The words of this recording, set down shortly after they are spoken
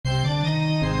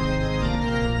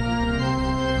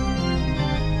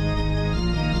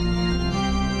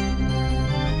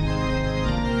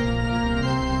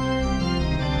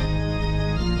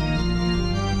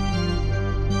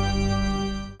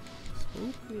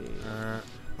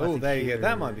Oh, there you go.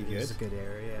 That might be good. It's a good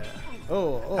area.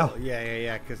 Oh,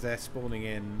 yeah, because they're spawning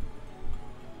in.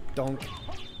 Donk.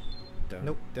 Dunk.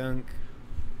 Nope. Dunk.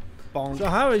 Bonk. So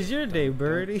how was your day,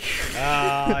 Birdie?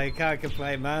 I can't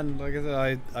complain, man. Like I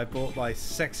said, I bought my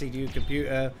sexy new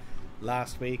computer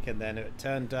last week, and then it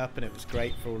turned up, and it was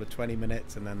great for all of 20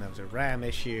 minutes, and then there was a RAM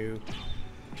issue.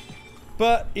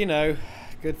 But, you know,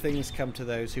 good things come to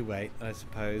those who wait, I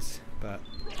suppose. But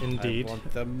Indeed. I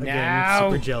want them Again, now.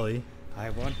 super jelly. I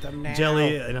want them now.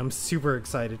 Jelly, and I'm super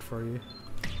excited for you.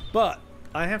 But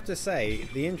I have to say,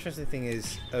 the interesting thing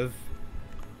is and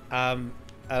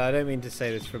I don't mean to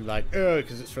say this from like,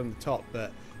 because it's from the top,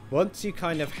 but once you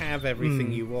kind of have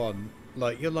everything you want,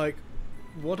 like, you're like,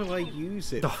 what do I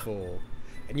use it for?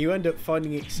 And you end up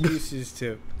finding excuses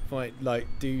to find, like,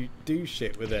 do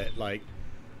shit with it. Like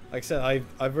I said, I've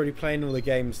already played all the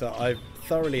games that I've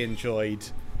thoroughly enjoyed,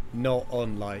 not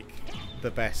on like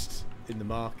the best in the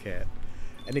market,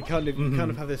 and it kind of you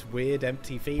kind of have this weird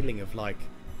empty feeling of like,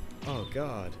 oh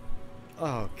god,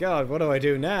 what do I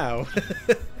do now?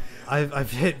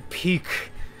 I've hit peak.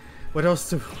 What else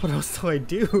do I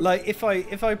do? Like if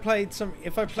I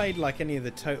played like any of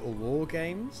the Total War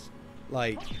games,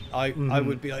 like I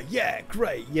would be like, yeah,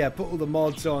 great, yeah, put all the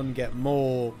mods on, get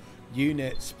more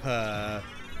units per,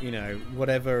 you know,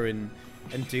 whatever, and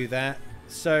do that.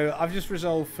 So I've just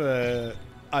resolved for,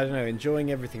 I don't know,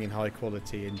 enjoying everything in high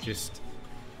quality and just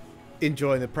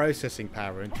enjoying the processing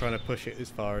power and trying to push it as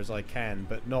far as I can,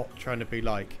 but not trying to be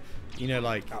like, you know,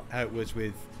 like how it was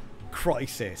with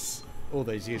Crisis all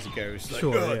those years ago. It's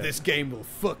like, this game will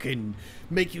fucking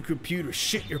make your computer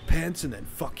shit your pants and then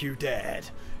fuck your dad.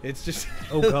 It's just,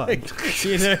 oh god, like,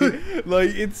 you know,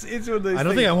 like it's one of those. I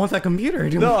don't think I want that computer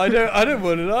anymore. No, I don't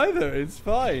want it either. It's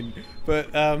fine,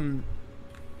 but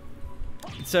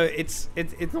so it's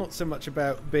not so much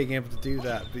about being able to do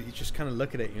that, but you just kind of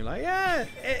look at it and you're like, yeah,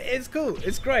 it's cool,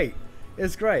 it's great,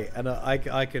 and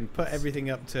I can put everything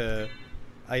up to,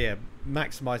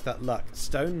 maximize that luck.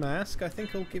 Stone Mask, I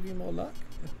think, will give you more luck.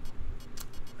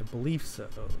 I believe so.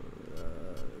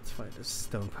 Let's find a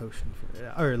stone potion for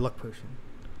it, or luck potion.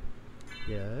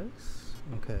 Yes.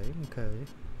 Okay.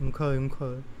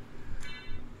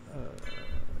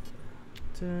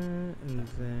 And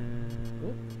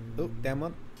then oh, down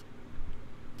one.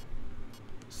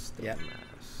 Stone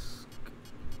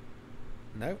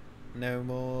Mask. No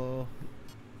more.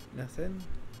 Nothing.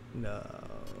 No.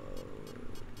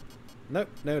 Nope,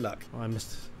 no luck. Oh, I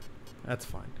missed. That's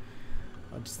fine.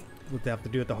 We'll have to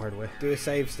do it the hard way. Do a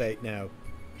save state now.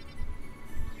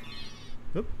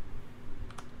 Oop.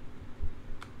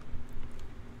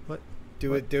 What?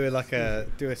 Do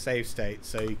a save state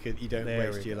so you don't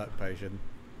waste your luck potion.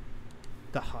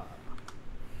 There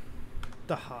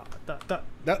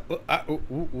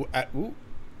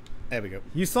we go.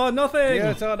 You saw nothing.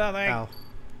 You saw nothing. Ow.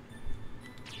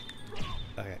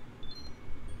 Okay.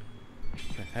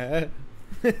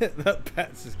 That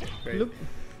bat's just getting crazy.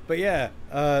 But yeah,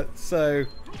 so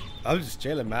I'm just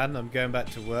chilling, man. I'm going back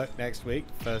to work next week,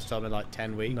 first time in like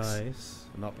 10 weeks. Nice.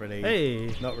 I'm not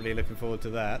really looking forward to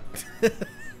that.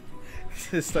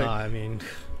 It's like, I mean,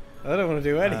 I don't want to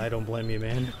do anything. I don't blame you,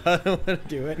 man. I don't want to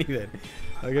do anything.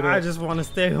 I just want to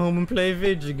stay home and play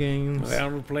video games. I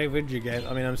want to play video games.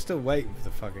 I mean, I'm still waiting for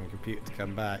the fucking computer to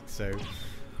come back, so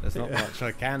there's not much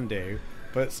I can do.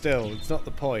 But still, it's not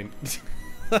the point.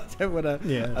 I don't want to.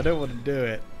 Yeah. I don't want to do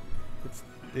it.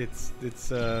 It's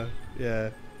yeah.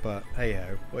 But hey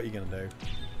ho, what are you gonna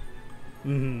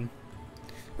do?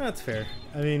 That's fair.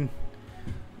 I mean,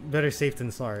 better safe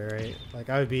than sorry, right? Like,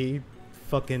 I would be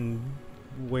fucking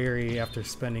wary after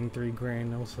spending $3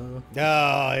 grand also. Oh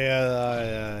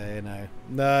yeah, you know.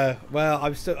 No, well, I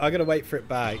gotta wait for it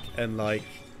back, and like,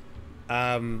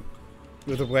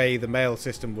 with the way the mail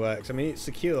system works, I mean, it's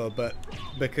secure, but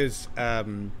because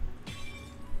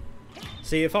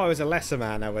see, if I was a lesser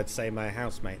man, I would say my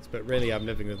housemates, but really I'm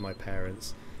living with my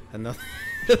parents, and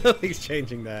nothing's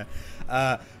changing there.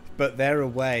 But they're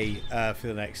away for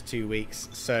the next 2 weeks,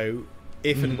 so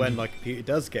if and when my computer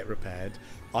does get repaired,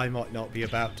 I might not be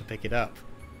about to pick it up.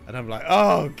 And I'm like,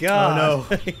 oh god. Oh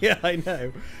no. Yeah, I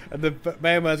know. And the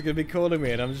mailman's going to be calling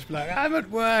me, and I'm just like, I'm at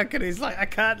work, and he's like, I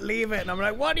can't leave it. And I'm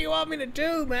like, what do you want me to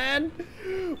do, man?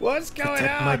 What's going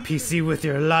Protect on? my PC with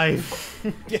your life.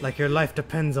 Yeah. Like your life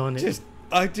depends on it.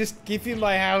 I just give you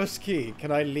my house key.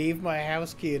 Can I leave my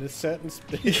house key in a certain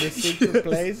secret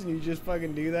place? And you just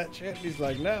fucking do that shit? And he's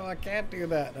like, no, I can't do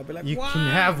that. And I'll be like, you why? can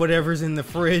have whatever's in the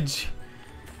fridge.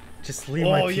 Just leave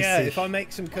my PC. Oh yeah, if I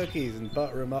make some cookies and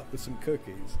butter them up with some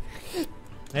cookies. Hey,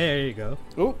 there you go.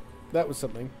 Oh, that was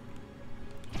something.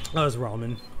 That was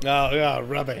ramen. Oh yeah,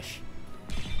 rubbish.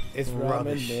 Is ramen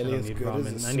Rubbish. I nearly don't as need good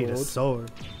ramen. as a I need a sword?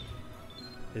 sword.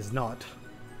 It's not.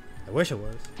 I wish it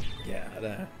was. Yeah, I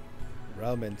know.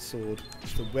 Ramen sword.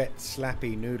 It's the wet,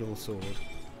 slappy noodle sword.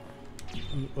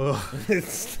 Ugh.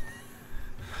 It's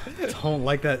Don't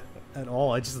like that at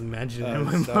all. I just imagine it in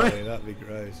my sorry, mind. that'd be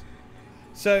gross.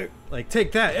 So, Like,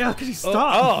 take that. Yeah, could you oh,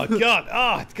 stop?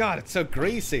 oh god, it's so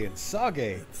greasy and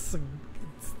soggy. It's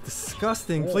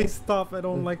disgusting. Oh. Please stop. I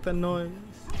don't like the noise.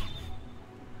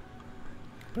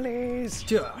 Please.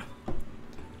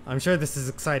 I'm sure this is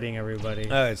exciting, everybody.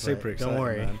 Oh, it's super but exciting. Don't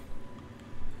worry. Man.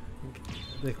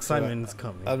 The excitement's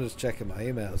coming. I'm just checking my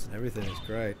emails and everything is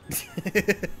great.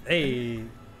 Hey.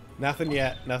 Nothing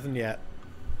yet. Nothing yet.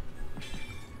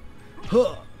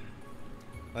 Huh.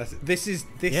 This is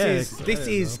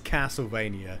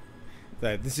Castlevania.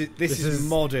 So this is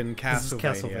modern Castlevania. This is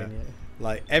Castlevania.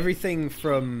 Like everything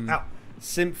from Ow.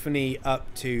 Symphony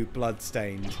up to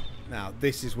Bloodstained. Now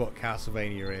this is what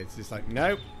Castlevania is. It's like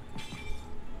nope.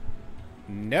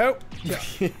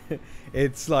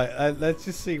 It's like let's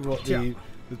just see what the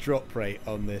drop rate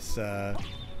on this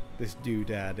this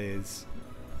doodad is.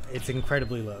 It's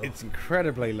incredibly low. It's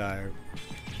incredibly low.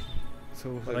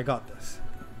 So But I got this.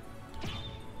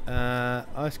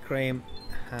 ice cream,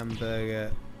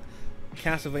 hamburger,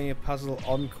 Castlevania puzzle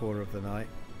encore of the night.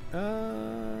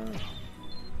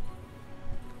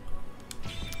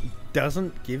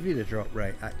 Doesn't give you the drop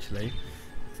rate actually.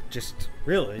 Just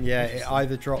Really? yeah, it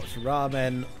either drops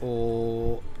ramen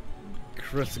or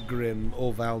Krusgrim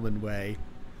or Valman Way.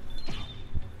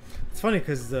 It's funny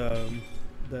because I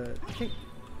think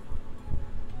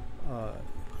I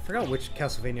forgot which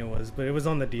Castlevania was, but it was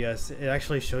on the DS. It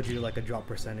actually showed you like a drop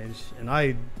percentage, and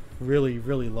I really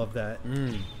love that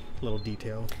little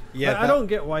detail. Yeah, but I don't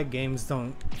get why games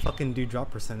don't fucking do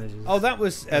drop percentages. Oh, that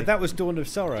was Dawn of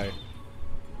Sorrow.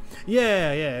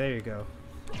 Yeah, there you go.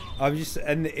 I'm just,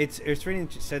 and it's really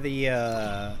interesting. So the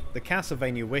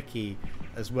Castlevania wiki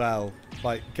as well,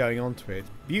 like going onto it,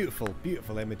 beautiful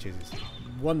images, it's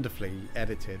wonderfully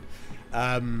edited.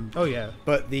 Oh yeah.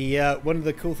 But the one of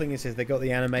the cool things is they got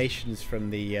the animations from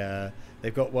the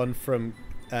they've got one from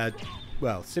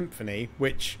Symphony,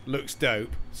 which looks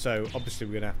dope. So obviously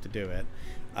we're gonna have to do it.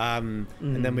 And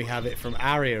then we have it from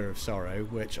Aria of Sorrow,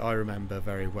 which I remember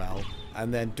very well,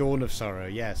 and then Dawn of Sorrow.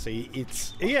 Yeah, so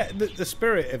it's the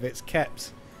spirit of it's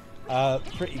kept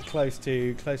pretty close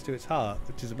to its heart,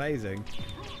 which is amazing.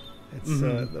 It's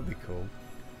that'd be cool.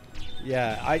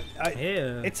 Yeah,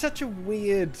 it's such a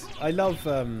weird. I love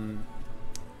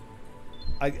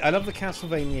I love the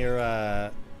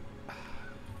Castlevania.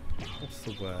 What's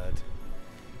the word?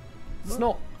 It's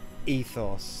not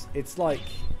ethos. It's like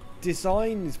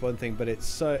design is one thing, but it's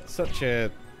such a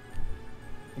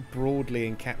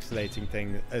broadly encapsulating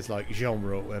thing as like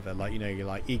genre or whatever. Like you're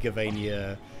like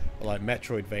Igavania or like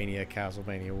Metroidvania,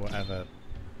 Castlevania, whatever.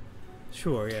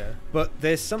 Sure, yeah. But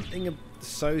there's something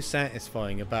so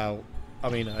satisfying about. I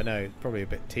mean, I know it's probably a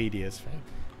bit tedious for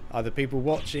either people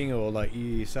watching or like you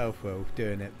yourself will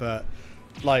doing it, but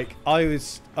like I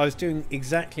was doing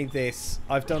exactly this.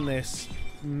 I've done this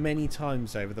many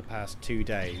times over the past 2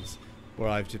 days, where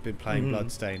I've just been playing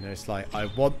Bloodstained, and it's like I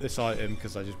want this item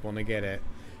because I just want to get it,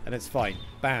 and it's fine.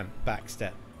 Bam,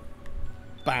 backstep.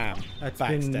 Bam, That's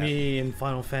backstep. been me in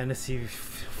Final Fantasy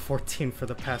 14 for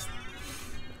the past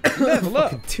Level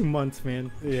up. fucking 2 months,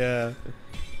 man. Yeah,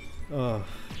 Oh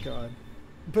god.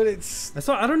 but it's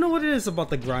I don't know what it is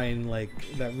about the grind, like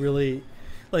that really,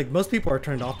 like most people are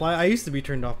turned off by it. I used to be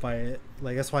turned off by it.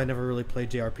 Like that's why I never really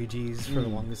played JRPGs for the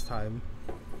longest time.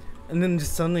 And then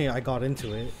just suddenly I got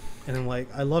into it, and I'm like,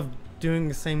 I love doing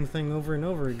the same thing over and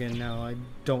over again now. I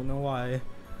don't know why.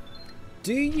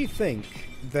 Do you think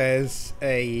there's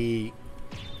a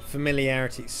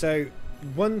familiarity? So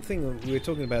one thing that we were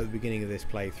talking about at the beginning of this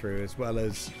playthrough, as well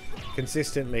as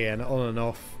consistently and on and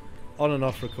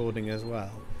off recording as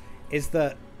well, is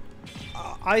that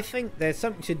I think there's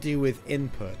something to do with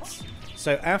inputs.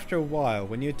 So after a while,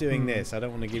 when you're doing this, I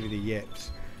don't want to give you the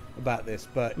yips about this,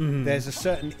 but there's a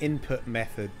certain input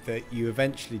method that you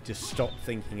eventually just stop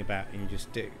thinking about and you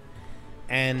just do.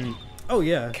 And Oh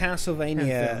yeah.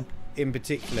 Castlevania in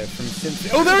particular from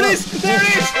Symphony. Oh, there it is! There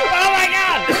it is! Oh my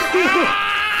god!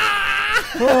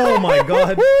 Oh my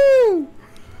god.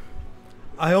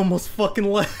 I almost fucking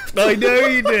left. I know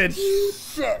you did.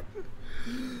 Shit.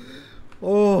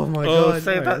 Oh my Oh, god.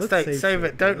 save Alright, that let's state. Save save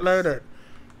it. Don't load it.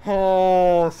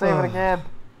 Oh, save it again.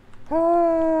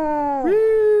 Oh.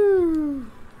 Woo!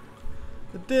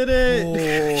 I did it.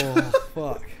 Oh,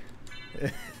 fuck.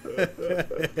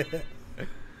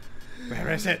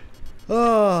 Where is it?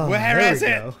 Oh, Where there is we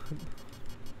it? go.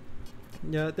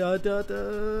 Yeah,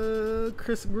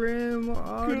 Chris Grimm.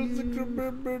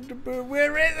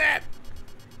 Where is it?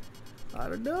 I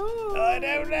don't know. I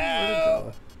don't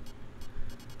know.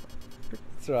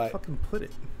 That's right. Fucking put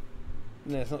it.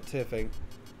 No, it's not tipping.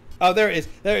 Oh, there it is.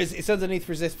 There it is. It's underneath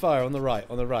resist fire on the right.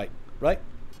 On the right. Right?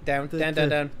 Down, down, down,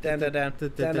 down, down, down, down,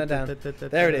 down, down, down.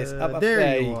 There it is. Up, up.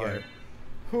 There you go.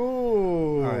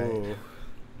 Ooh. All right.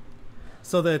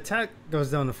 So the attack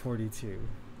goes down to 42,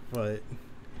 but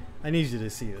I need you to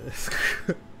see this.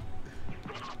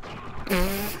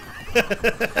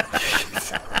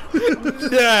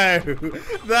 No,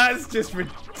 that's just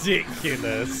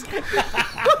ridiculous.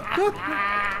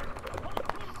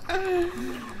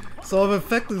 So I've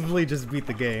effectively just beat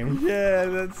the game.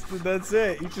 Yeah, that's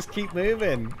it. You just keep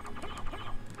moving.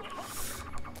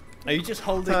 Are you just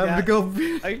holding Time to go.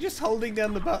 Are you just holding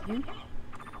down the button?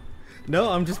 No,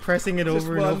 I'm just pressing it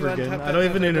over and over again. I don't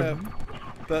even need to.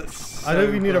 That's so I don't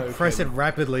even need to broken. press it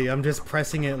rapidly. I'm just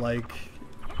pressing it like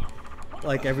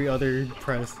every other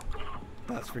press.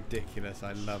 That's ridiculous.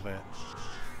 I love it.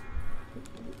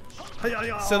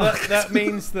 So that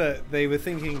means that they were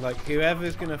thinking like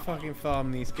whoever's gonna fucking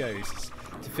farm these ghosts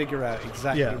to figure out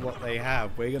exactly what they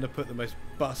have, we're gonna put the most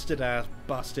busted ass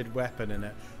busted weapon in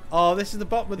it. Oh, this is the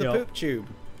bottom of the poop tube.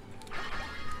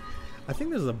 I think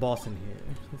there's a boss in here.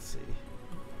 Let's see.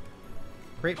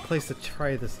 Great place to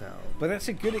try this out. But that's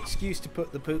a good excuse to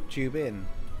put the poop tube in.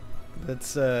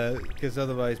 That's because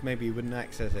otherwise maybe you wouldn't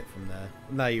access it from there.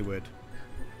 No, you would.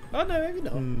 Oh no, maybe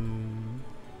not.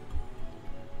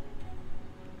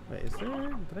 Wait, is there?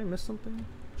 Did I miss something?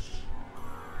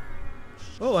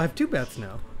 Oh, I have 2 bats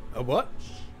now. A what?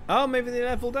 Oh, maybe they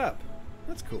leveled up.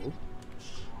 That's cool.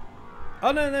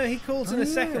 Oh no, he calls in a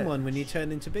second one when you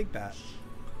turn into Big Bat.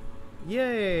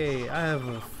 Yay! I have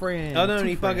a friend. Oh no, and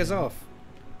he buggers off.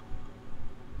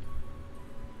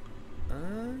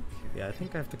 Okay. Yeah, I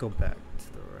think I have to go back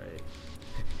to the right.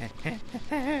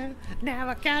 Now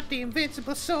I got the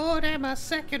invincible sword and my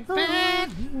second bat.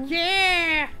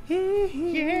 Yeah!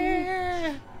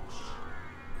 Yeah!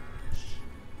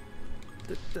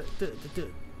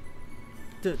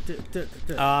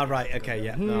 Ah, right, okay,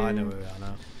 yeah. No, I know where we are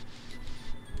now.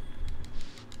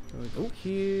 Go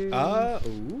here.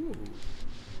 Ooh.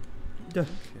 Okay.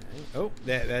 Oh,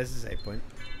 there's the save point.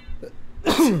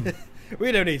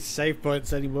 We don't need save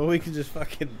points anymore. We can just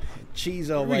fucking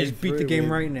cheese our way just beat the game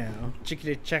right now.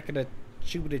 Chickadee, chackada,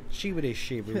 chibity,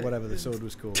 shibu, whatever the sword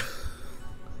was called.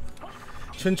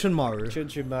 Chunchunmaru.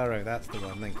 Chunchunmaru, that's the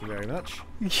one. Thank you very much.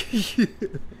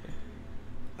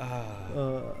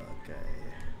 Okay.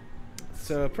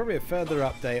 So probably a further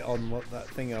update on what that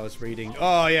thing I was reading.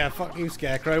 Oh yeah, fuck you,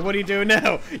 Scarecrow. What are you doing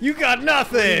now? You got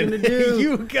nothing. What are you gonna do?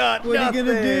 You got what nothing.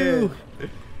 What are you gonna do?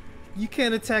 You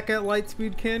can't attack at light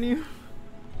speed, can you?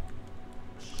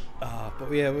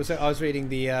 But yeah, I was reading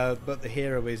the But the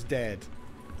Hero is Dead,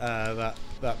 that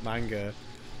manga,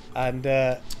 and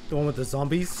the one with the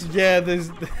zombies. Yeah,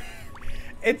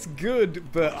 it's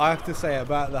good, but I have to say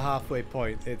about the halfway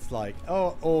point, it's like,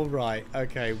 oh, all right,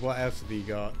 okay, what else have you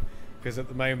got? Because at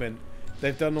the moment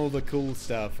they've done all the cool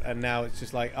stuff, and now it's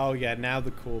just like, oh yeah, now the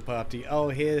cool party. Oh,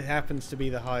 here happens to be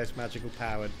the highest magical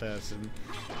powered person.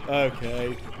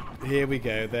 Okay, here we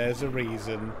go. There's a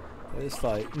reason. It's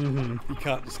like you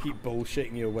can't just keep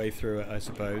bullshitting your way through it, I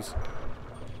suppose.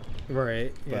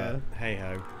 Right. But, yeah. Hey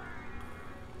ho.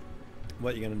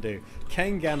 What are you gonna do?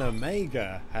 Kengan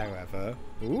Omega, however.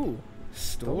 Ooh,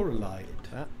 Starlight.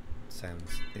 That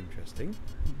sounds interesting.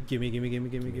 Gimme.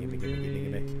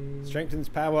 Strengthens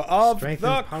power of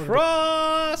the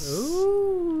cross.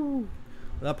 Ooh,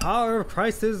 the power of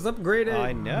Christ is upgraded.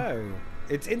 I know.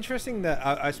 It's interesting that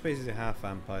I suppose he's a half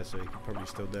vampire, so he could probably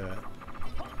still do it.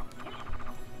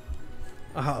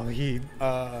 Oh,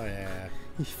 yeah.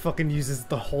 He fucking uses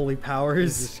the holy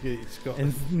powers He's got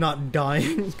and not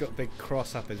dying. He's got a big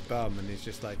cross up his bum, and he's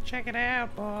just like, check it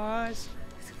out, boys.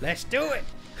 Let's do it.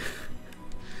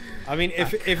 I mean,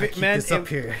 if it meant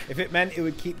it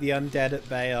would keep the undead at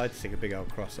bay, I'd stick a big old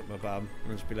cross up my bum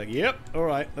and just be like, "Yep, all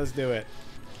right, let's do it."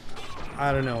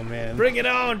 I don't know, man. Bring it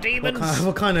on, demons!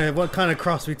 What kind of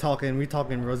cross we talking? We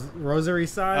talking rosary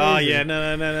size? Oh yeah,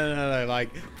 no,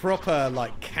 like proper,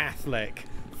 like Catholic,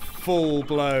 full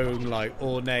blown, like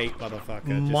ornate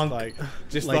motherfucker, monk,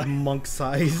 just like monk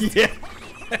size. Yeah.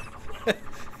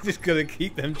 Just gotta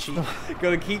keep them cheeks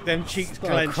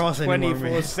clenched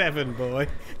 24/7, boy.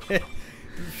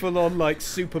 Full on like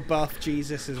super buff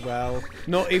Jesus as well.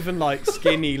 Not even like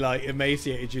skinny, like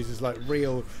emaciated Jesus, like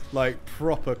real, like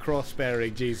proper cross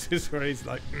bearing Jesus, where he's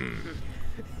like,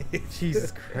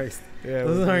 Jesus Christ. Yeah,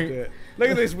 we'll do it.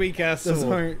 Look at this weak ass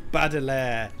sword,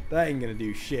 Baudelaire. That ain't gonna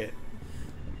do shit.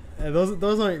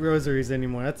 Those aren't rosaries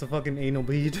anymore. That's a fucking anal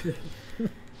bead.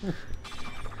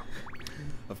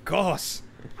 Of course.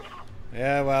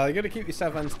 Yeah, well, you got to keep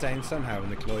yourself entertained somehow in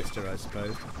the cloister, I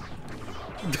suppose.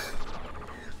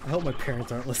 I hope my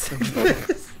parents aren't listening to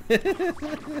this.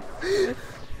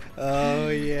 Oh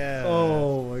yeah.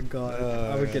 Oh my god.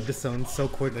 I would get disowned so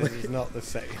quickly. This is not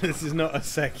this is not a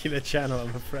secular channel,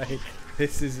 I'm afraid.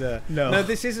 This is a no.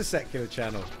 This is a secular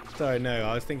channel. Sorry, no,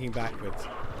 I was thinking backwards.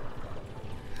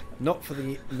 Not for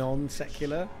the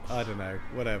non-secular. I don't know.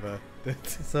 Whatever.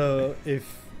 So if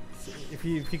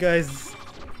you guys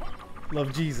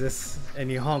love Jesus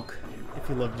and you honk if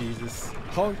you love Jesus.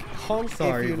 Honk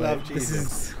Sorry, if you love Jesus. This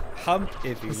is hump if you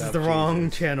love Jesus. This is the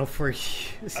wrong channel for you.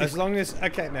 As long as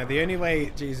now the only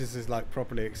way Jesus is like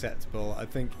properly acceptable, I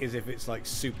think, is if it's like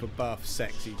super buff,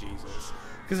 sexy Jesus.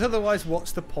 Because otherwise,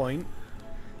 what's the point?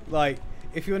 Like,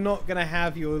 if you're not gonna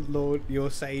have your Lord, your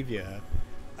Savior,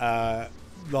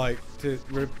 like to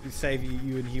save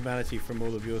you and humanity from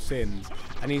all of your sins,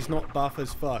 and he's not buff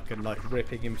as fuck and like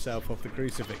ripping himself off the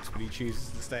crucifix, but he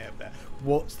chooses to stay up there,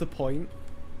 what's the point?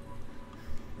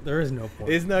 There is no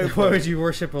point. There's no point. Why would you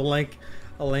worship a lanky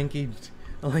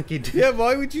dude? Yeah,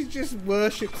 why would you just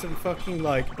worship some fucking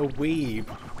like a weeb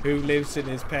who lives in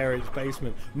his parents'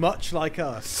 basement, much like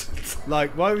us?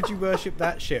 Like, why would you worship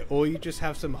that shit? Or you just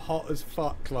have some hot as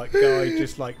fuck like guy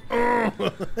just like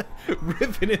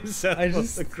ripping himself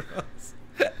off the cross.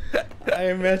 I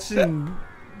imagine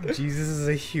Jesus is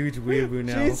a huge weeaboo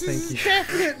now. Jesus Thank you. is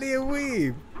definitely a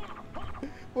weeb.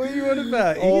 What are you on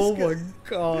about? Oh my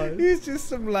god. He's just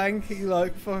some lanky,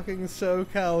 like, fucking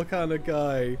SoCal kind of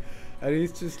guy. And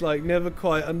he's just, like, never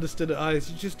quite understood it.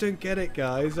 You just don't get it,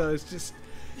 guys. I was just,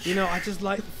 you know, I just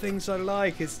like the things I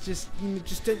like. It's just, you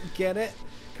just don't get it.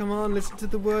 Come on, listen to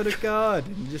the word of God.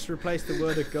 And just replace the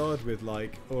word of God with,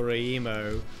 like,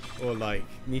 Oraimo or, like,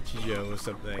 Nichijou or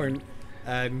something. Or an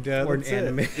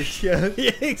anime. Yeah,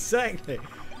 exactly.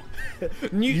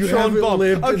 Neutron bomb.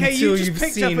 Okay, you just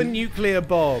picked up a nuclear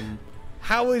bomb.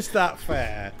 How is that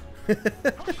fair?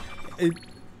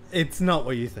 It's not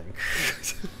what you think.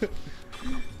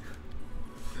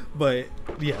 But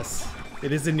yes,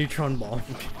 it is a neutron bomb.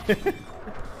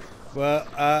 Well,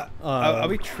 are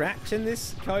we trapped in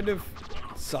this kind of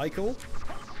cycle?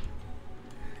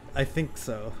 I think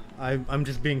so. I'm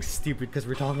just being stupid because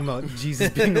we're talking about Jesus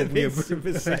being a weeaboo.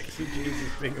 Super sexy Jesus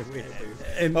being a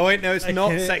weeaboo. Oh wait, no, it's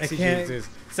not sexy Jesus.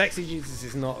 Sexy Jesus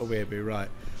is not a weeaboo, right?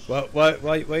 Well, why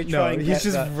are you trying? No, he's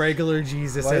just regular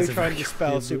Jesus. Why are you trying to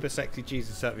spell super sexy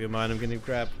Jesus out of your mind? I'm going to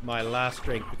grab my last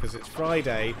drink because it's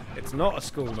Friday. It's not a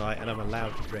school night, and I'm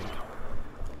allowed to drink.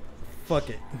 Fuck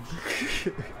it.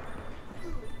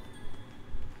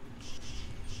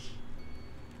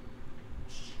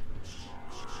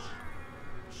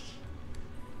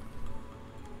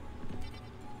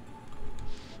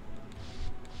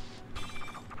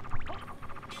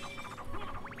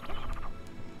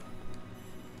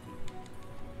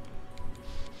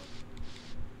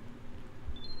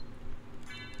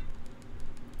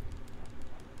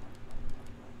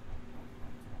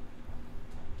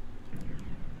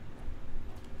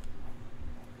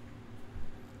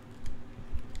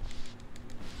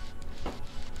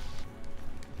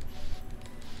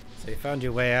 So you found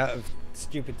your way out of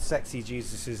stupid sexy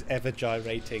Jesus's ever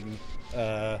gyrating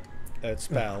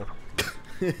spell.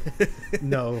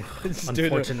 No,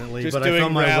 unfortunately, just but I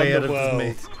found my way out of this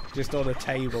maze. Just on a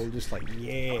table, just like,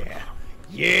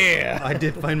 yeah. I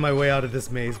did find my way out of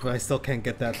this maze, but I still can't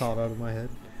get that thought out of my head.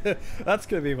 That's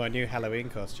gonna be my new Halloween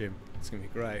costume. It's gonna be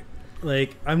great.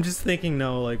 Like, I'm just thinking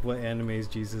now, like, what animes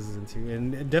Jesus is into,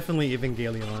 and definitely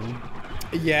Evangelion.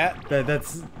 Yeah,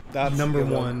 That's number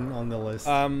one on the list.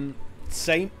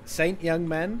 Saint Young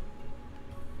Men.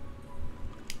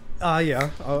 Yeah.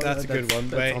 That's a good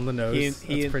one. That's on the nose.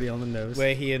 That's pretty on the nose.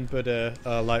 Where he and Buddha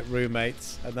are like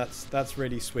roommates, and that's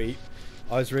really sweet.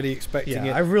 I was really expecting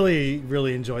it. I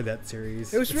really enjoyed that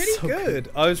series. It was really so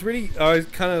good. I was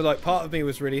kind of like, part of me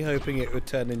was really hoping it would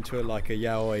turn into a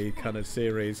yaoi kind of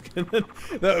series.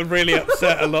 That would really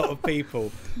upset a lot of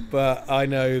people. But I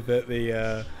know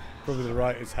that probably the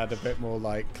writers had a bit more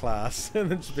like class, and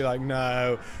then just be like,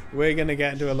 no, we're gonna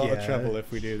get into a lot of trouble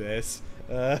if we do this.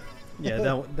 Making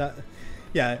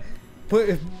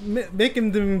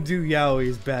them do yaoi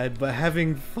is bad, but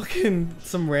having fucking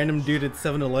some random dude at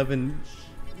 7-Eleven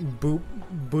boop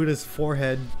Buddha's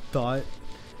forehead thought.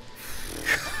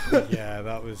 Yeah,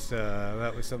 that was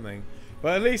something.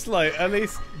 But at least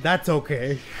that's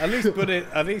okay. At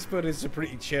least Buddha's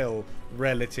pretty chill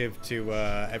relative to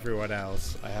everyone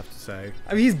else, I have to say.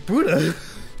 I mean, he's Buddha.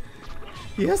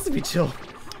 He has to be chill.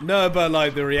 No, but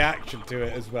like the reaction to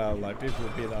it as well. Like people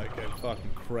would be like going fucking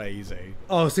crazy.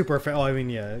 Oh, super fan. Oh, I mean,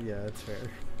 yeah, that's fair.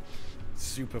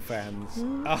 Super fans.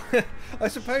 I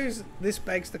suppose this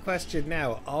begs the question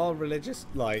now: are religious,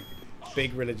 like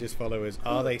big religious followers,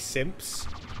 are they simps?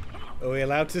 Are we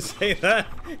allowed to say that?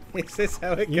 Is this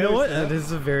how it goes? You know what? Now? That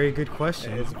is a very good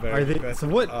question. It is a very good question.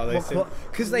 So what? Are they simps?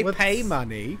 Because they pay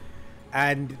money,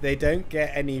 and they don't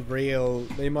get any real.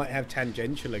 They might have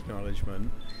tangential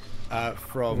acknowledgement.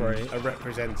 From a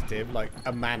representative, like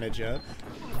a manager.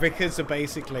 Vicars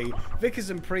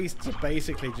and priests are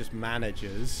basically just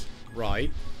managers,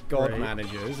 right? God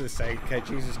managers are saying, okay,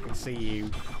 Jesus can see you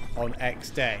on X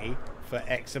day for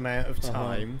X amount of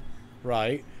time,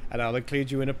 right? And I'll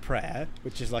include you in a prayer,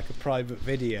 which is like a private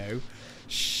video.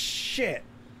 Shit.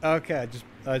 Okay,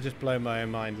 I just blow my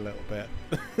own mind a little bit.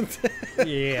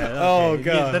 Yeah. Okay. Oh god.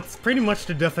 Yeah, that's pretty much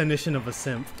the definition of a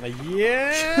simp.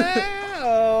 Yeah.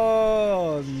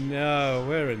 Oh no,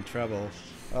 we're in trouble.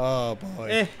 Oh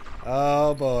boy.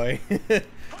 Oh boy.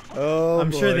 Oh.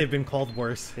 I'm sure they've been called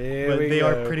worse, but they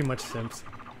are pretty much simps.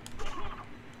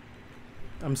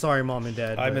 I'm sorry, Mom and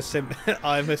Dad. I'm a simp.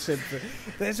 I'm a simp.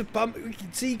 There's a bump.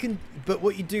 You can. But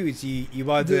what you do is you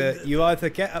either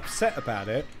get upset about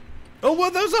it. Oh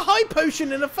well, there's a high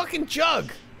potion in a fucking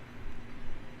jug.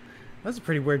 That's a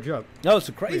pretty weird joke. No, it's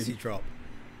a crazy drop.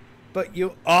 But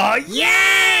you. Oh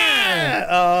yeah!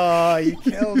 Oh, you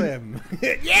killed him.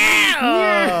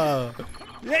 Yeah!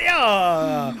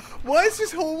 Yeah! Why is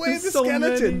this hallway of the so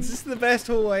skeletons? many. This is the best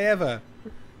hallway ever.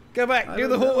 Go back. Do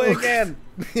the hallway again.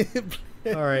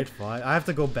 All right, fine. I have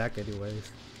to go back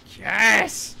anyways.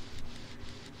 Yes.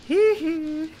 Hee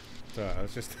hee. Sorry, I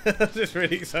was just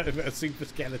really excited about a super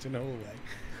skeleton hallway.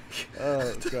 Oh,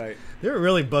 that's great. They're a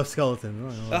really buff skeleton.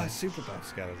 Oh, super buff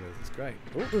skeletons. It's great.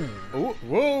 Ooh. Ooh.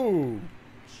 Whoa.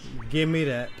 Give me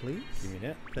that, please. Give me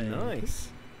that. Thank Nice.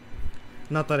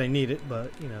 Not that I need it,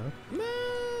 but you know.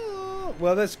 No.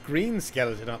 Well, there's green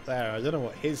skeleton up there. I don't know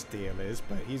what his deal is,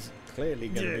 but he's clearly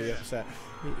going to be upset.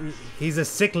 He's a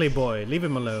sickly boy. Leave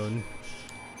him alone.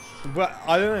 But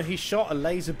I don't know. He shot a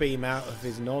laser beam out of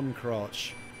his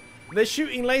non-crotch. They're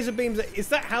shooting laser beams. Is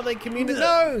that how they communicate?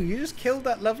 No, you just killed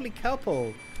that lovely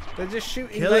couple. They're just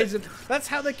shooting laser. That's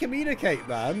how they communicate,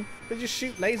 man. They just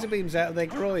shoot laser beams out of their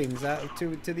groins,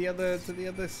 to the other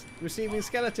receiving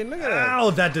skeleton. Look at that.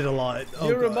 Ow, that did a lot. Oh,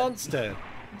 You're God. a monster.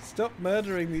 Stop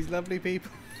murdering these lovely people.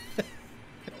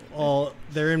 Well,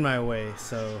 they're in my way,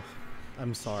 so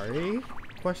I'm sorry.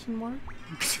 Question mark.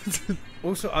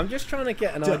 Also, I'm just trying to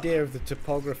get an idea of the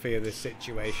topography of this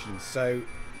situation. So,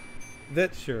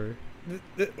 that Sure.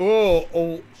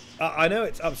 I know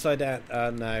it's upside down.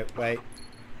 No, wait.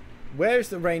 Where is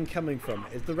the rain coming from?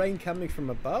 Is the rain coming from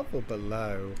above or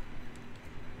below?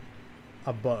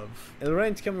 Above. The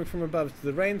rain's coming from above. So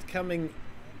the rain's coming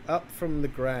up from the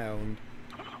ground.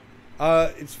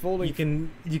 It's falling.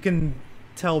 You can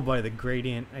tell by the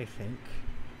gradient, I think.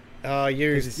 Oh,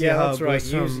 yeah, that's right.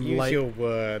 Use your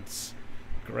words.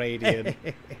 Gradient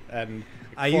and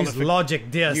I use logic,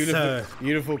 dear sir.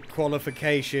 Beautiful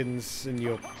qualifications and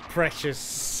your precious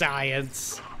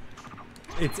science.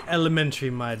 It's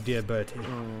elementary, my dear Bertie.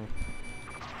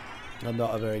 I'm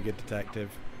not a very good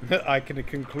detective. I can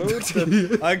conclude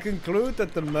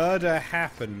that the murder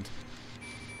happened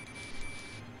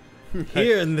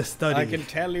here in the study. I can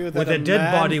tell you that where the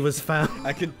dead body was found.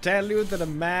 I can tell you that a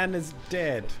man is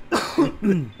dead.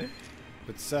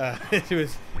 But sir, it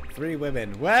was 3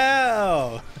 women.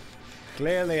 Well,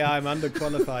 clearly I'm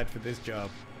underqualified for this job.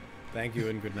 Thank you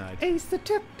and good night. Ace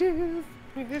detective.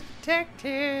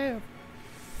 Detective.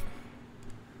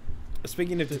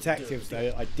 Speaking of detectives,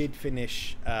 though, I did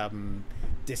finish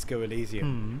Disco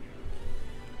Elysium.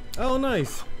 Oh,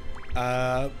 nice.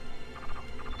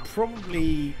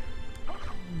 Probably,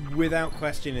 without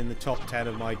question, in the top 10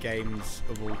 of my games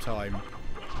of all time.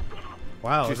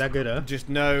 Wow, is that good, huh? Just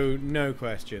no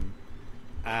question.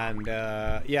 And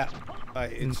yeah,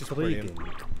 it's just brilliant.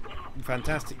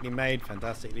 Fantastically made,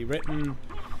 fantastically written.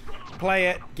 Play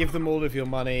it, give them all of your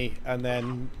money, and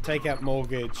then take out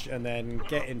mortgage, and then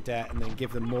get in debt, and then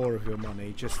give them more of your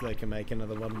money, just so they can make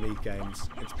another one of these games.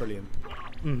 It's brilliant.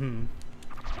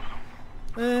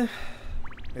 I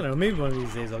don't know. Maybe one of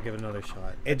these days I'll give it another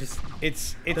shot.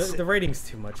 It's the rating's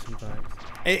too much sometimes.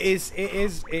 It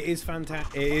is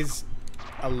fantastic. It is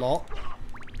a lot,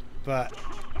 but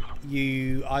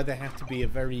you either have to be a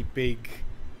very big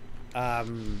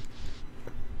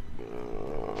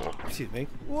excuse me,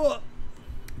 what?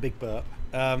 Big burp,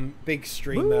 big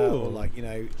streamer, or like, you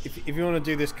know, if you want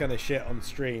to do this kind of shit on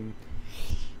stream,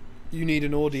 you need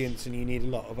an audience and you need a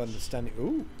lot of understanding.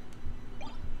 Ooh.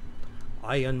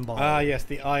 Iron Ball. Ah, yes,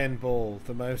 the Iron Ball,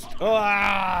 the most.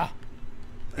 Ah!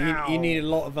 You need a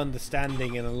lot of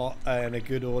understanding and a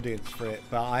good audience for it,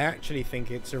 but I actually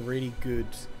think it's a really good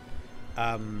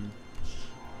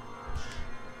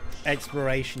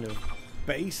exploration of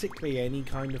basically any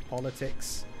kind of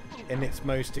politics in its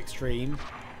most extreme.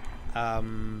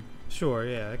 Sure,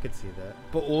 yeah, I could see that.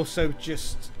 But also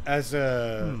just as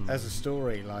a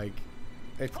story, like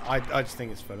I just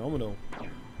think it's phenomenal.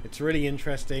 It's really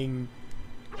interesting,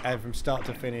 and from start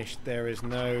to finish, there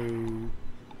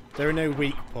are no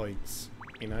weak points.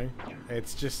 You know,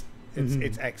 it's just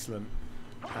it's excellent,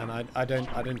 and I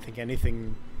don't think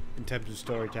anything in terms of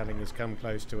storytelling has come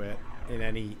close to it in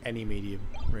any medium,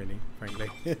 really, frankly.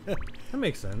 That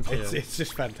makes sense. It's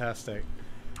just fantastic.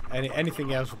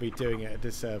 Anything else would be doing it a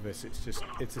disservice.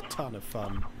 It's a ton of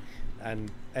fun,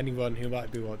 and anyone who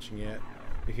might be watching it,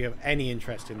 if you have any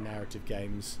interest in narrative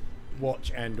games,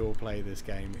 watch and/or play this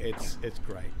game. It's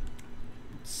great.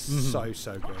 It's so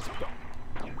good.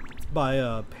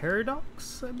 By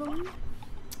Paradox, I believe.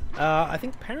 I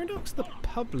think Paradox, the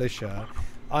publisher.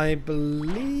 I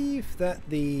believe that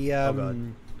the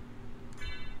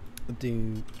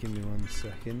do give me 1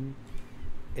 second.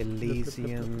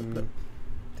 Elysium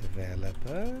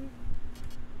developer.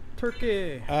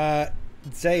 Turkey.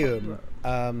 Zeum.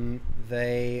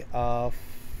 They are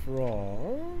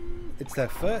from. It's their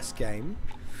first game.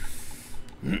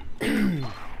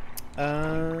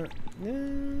 Oh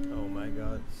my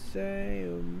god.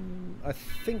 Zeum. I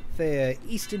think they're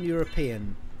Eastern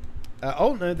European.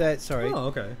 Oh no, they're sorry. Oh,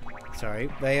 okay. Sorry,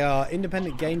 they are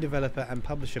independent game developer and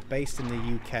publisher based in the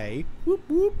UK. Whoop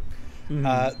whoop.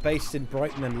 Based in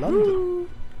Brighton and London,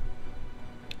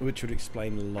 which would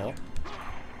explain a lot.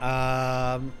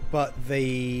 But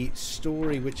the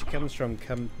story which it comes from,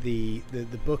 the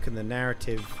book and the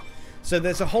narrative. So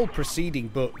there's a whole preceding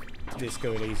book to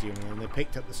Disco Elysium, and they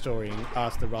picked up the story and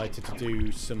asked the writer to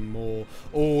do some more.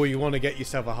 Oh, you want to get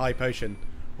yourself a high potion?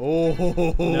 Oh,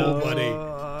 no, buddy.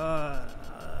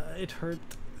 It hurt.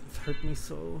 It hurt me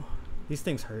so. These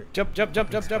things hurt. Jump.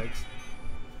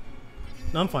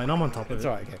 No, I'm fine. I'm on top of it's it.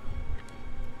 Alright, okay.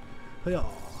 Hi-yah.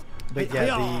 But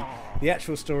yeah, the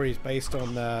actual story is based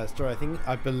on story.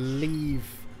 I believe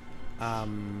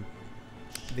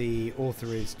the author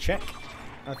is Czech.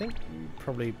 I think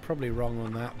probably wrong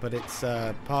on that, but it's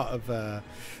part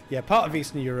of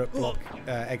Eastern Europe bloc,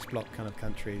 ex-bloc kind of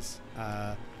countries.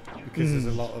 Because there's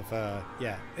a lot of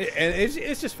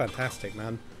it's just fantastic,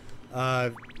 man.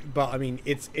 But I mean,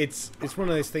 it's one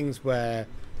of those things where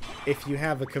if you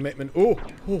have a commitment,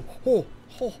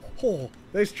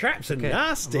 those traps are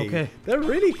nasty. Okay. They're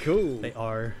really cool. They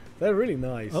are. They're really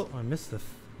nice. Oh, I missed the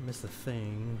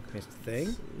thing. Missed the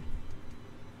thing.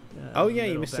 Yeah,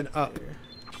 you missed an up. There.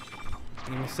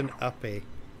 You missed an uppy.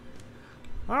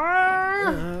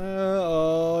 Ah!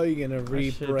 You're gonna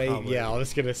re-brave. Yeah, I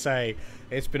was gonna say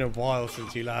it's been a while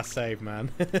since you last saved,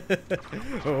 man.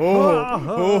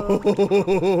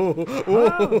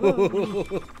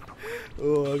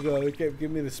 Oh god, okay, give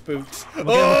me the spooks.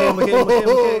 Okay.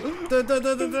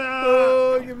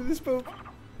 Give me the spook.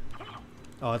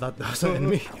 Oh, I thought that was an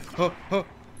enemy.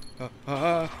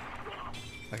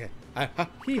 Okay.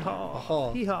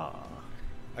 Hee-haw. Hee-haw.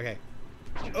 Okay.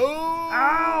 Oh!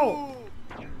 Ow!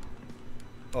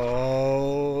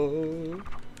 Oh!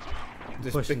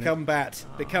 Just become bat.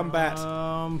 Become bat.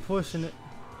 I'm pushing it.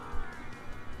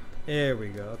 There we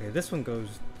go. Okay, this one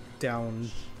goes down,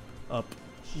 up,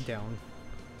 down.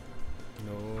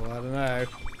 No, I don't know.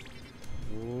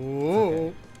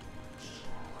 Whoa.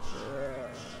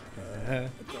 Okay.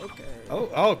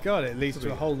 Oh god, it leads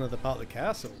to a whole nother part of the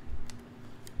castle.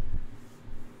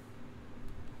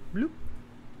 Bloop.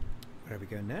 Where do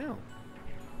we go now?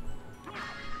 I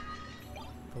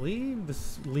believe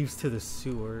this leads to the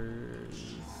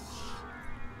sewers.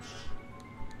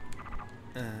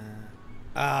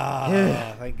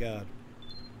 Thank God.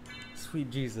 Sweet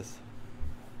Jesus.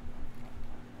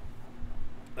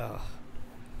 Oh.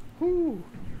 Whew.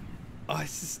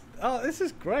 This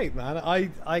is great, man.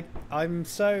 I'm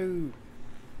so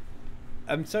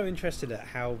interested at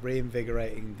how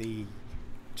reinvigorating the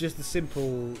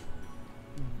simple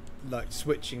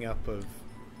switching up of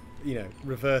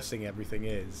reversing everything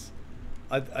is.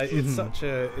 It's such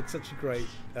a great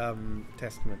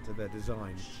testament to their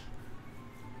design.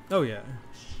 Oh yeah,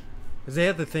 because they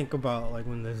had to think about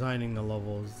when designing the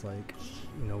levels,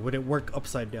 would it work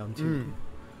upside down too?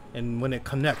 And when it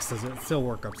connects, does it still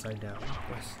work upside down?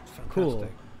 That's fantastic. Cool.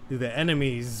 Do the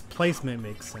enemies' placement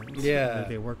make sense? Yeah. Do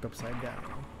they work upside down?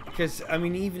 Because I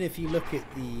mean, even if you look at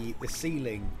the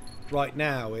ceiling right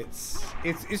now, it's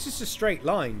just a straight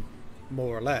line.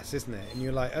 more or less, isn't it? And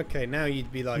you're like, okay, now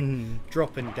you'd be like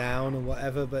dropping down or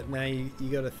whatever, but now you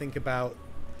got to think about,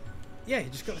 yeah, you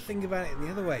just got to think about it the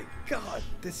other way. God,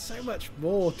 there's so much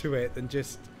more to it than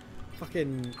just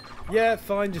fucking, yeah,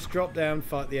 fine, just drop down,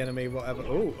 fight the enemy, whatever.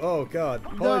 Oh God,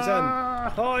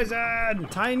 poison, poison,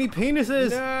 tiny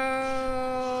penises.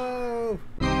 No.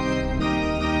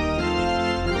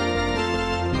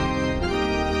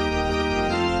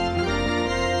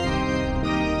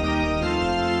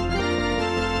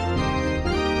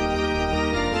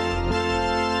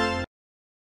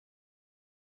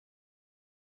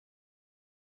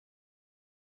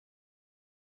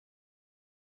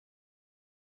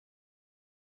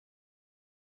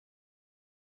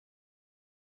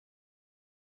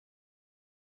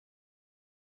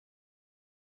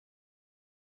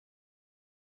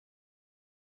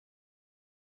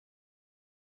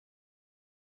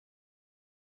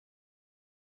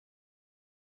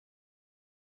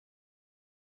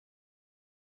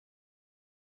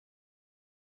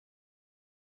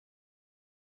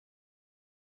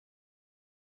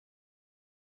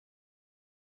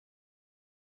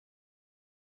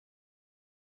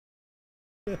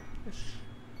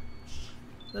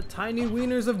 The tiny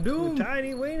wieners of doom. The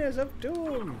tiny wieners of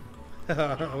doom.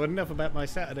 Well, enough about my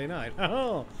Saturday night.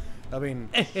 Oh, I mean,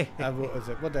 what is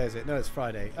it? What day is it? No, it's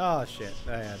Friday. Oh shit.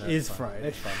 Oh, yeah, no, it's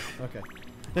Friday. Friday.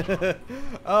 It's fine. Okay.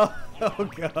 oh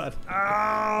God.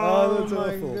 Oh, that's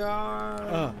my awful.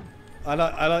 God. Oh,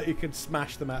 I like you can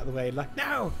smash them out of the way. Like,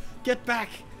 no, get back,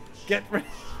 get rid.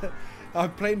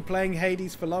 I've been playing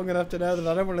Hades for long enough to know that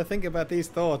I don't want to think about these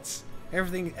thoughts.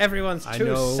 Everyone's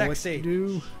too sexy.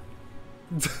 What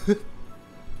to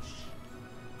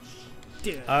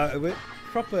do. We're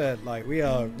proper, like, we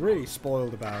are really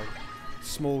spoiled about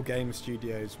small game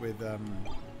studios with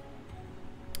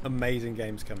amazing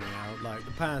games coming out. Like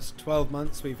the past 12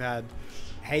 months, we've had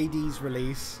Hades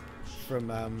release from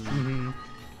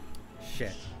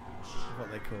shit, what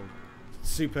are they called?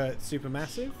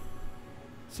 Supermassive,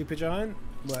 Supergiant,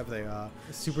 whatever they are.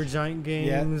 Supergiant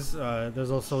games. Yeah.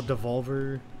 There's also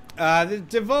Devolver. The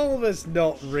Devolver's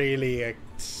not really a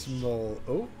small.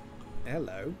 Oh,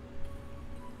 hello.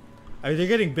 I mean, they're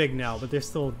getting big now, but they're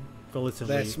still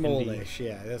relatively. They're smallish. Indie.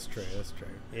 Yeah, that's true. That's true.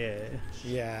 Yeah.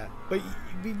 Yeah, but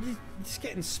you're just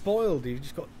getting spoiled. You've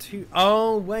just got two.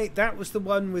 Oh wait, that was the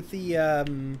one with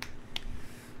the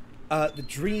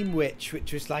Dream Witch,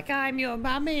 which was like, "I'm your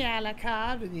mummy,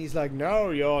 Alucard," and he's like, "No,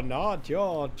 you're not.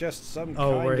 You're just some."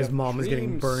 Oh, where his mom is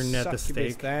getting burned at the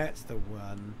stake. That's the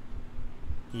one.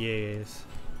 Yes.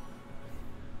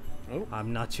 Oh.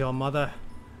 I'm not your mother.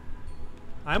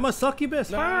 I'm a succubus.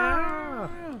 No. Ah!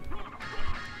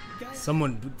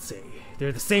 Someone would say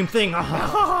they're the same thing.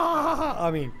 I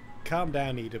mean, calm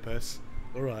down, Oedipus.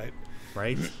 All right.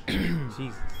 Right?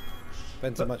 Jeez.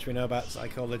 Depends how much we know about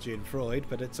psychology and Freud,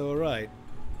 but it's all right.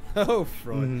 Oh,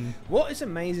 Freud. What is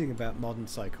amazing about modern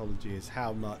psychology is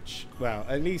how much, well,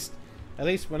 at least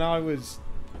when I was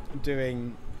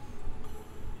doing,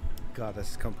 God,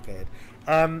 this is complicated.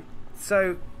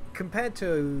 So compared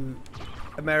to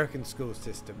American school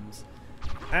systems,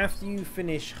 after you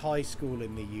finish high school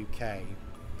in the UK,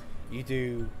 you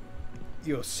do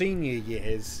your senior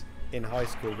years in high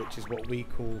school, which is what we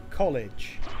call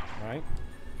college, right?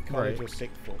 College or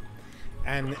sixth form.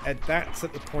 And that's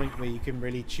at the point where you can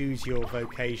really choose your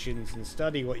vocations and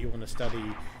study what you want to study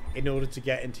in order to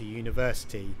get into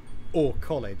university or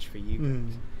college for you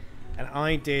guys. And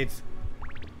I did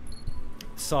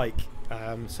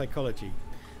psychology,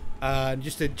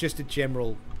 just a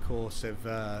general course of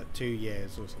 2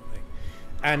 years or something.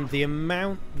 And the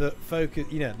amount that focus,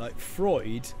 you know, like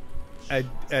Freud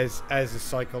as a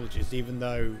psychologist, even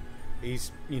though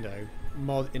he's, you know,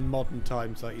 in modern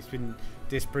times, like, he's been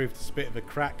disproved as a bit of a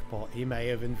crackpot, he may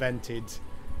have invented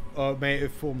or may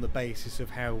have formed the basis of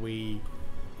how we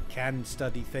can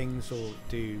study things or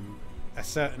do a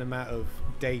certain amount of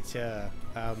data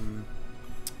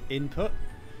input,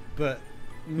 but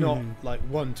not like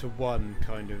one-to-one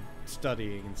kind of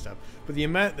studying and stuff. But the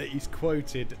amount that he's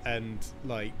quoted and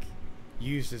like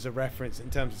used as a reference in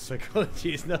terms of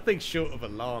psychology is nothing short of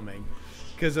alarming,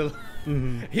 because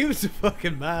he was a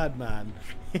fucking madman.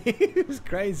 He was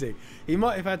crazy. He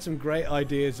might have had some great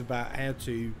ideas about how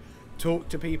to talk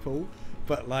to people,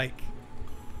 but like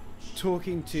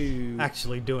talking to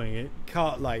actually doing it,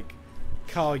 Carl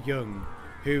Jung,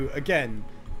 who again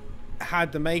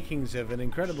had the makings of an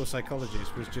incredible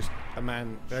psychologist, was just a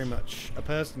man, very much a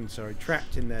person,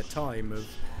 trapped in their time of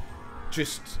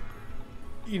just,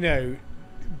 you know,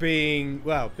 being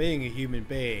a human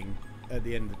being at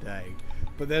the end of the day.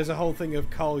 But there's a whole thing of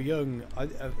Carl Jung, I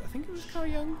think it was Carl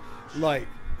Jung, like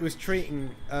was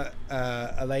treating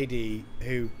a lady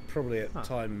who probably at the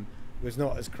time was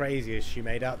not as crazy as she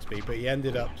made out to be, but he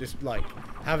ended up just like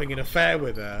having an affair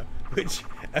with her, which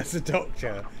as a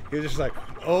doctor he was just like,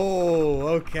 oh,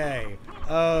 okay,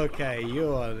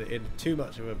 you are in too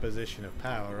much of a position of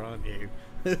power, aren't you?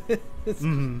 It's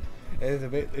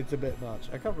a bit much.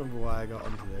 I can't remember why I got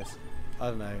onto this. I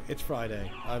don't know. It's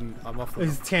Friday. I'm off the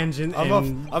tangent. I'm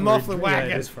off the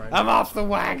wagon. Yeah, I'm off the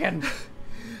wagon.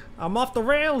 I'm off the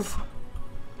rails.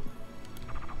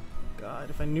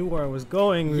 God, if I knew where I was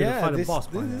going, we would find a boss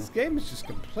by now. This game is just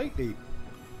completely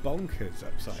bonkers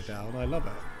upside down. I love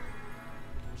it.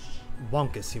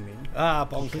 Bonkers, you mean? Ah,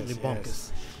 bonkers. Completely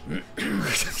bonkers.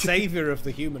 Yes. Savior of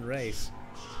the human race.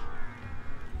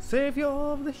 Savior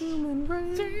of the human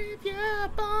race. Savior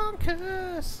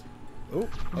bonkers. Oh,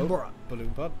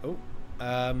 balloon pod. Oh,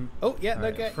 yeah,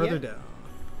 no, get further down.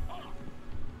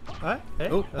 Hey,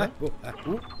 Good.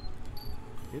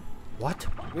 What?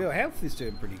 Well, your health is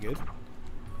doing pretty good.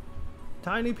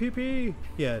 Tiny PP.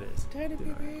 Yeah, it is. Tiny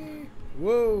PP.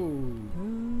 Whoa.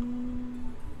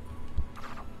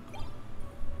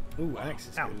 Ooh, axe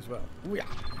is good as well. Ooh,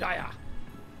 yeah.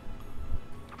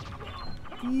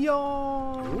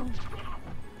 Yo.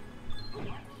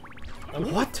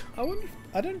 What? I wonder.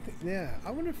 I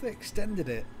wonder if they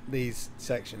extended these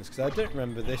sections, because I don't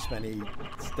remember this many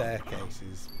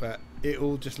staircases, but it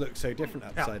all just looks so different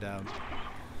upside down.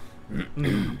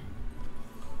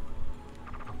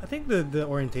 I think the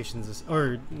orientations is,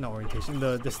 or not orientation.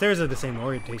 The stairs are the same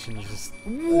orientation. It's just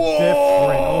different. Oh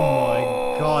my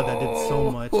god, that did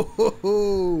so much.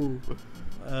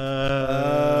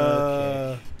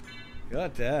 Okay.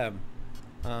 God damn.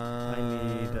 I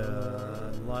need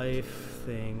a life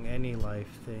thing, any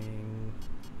life thing.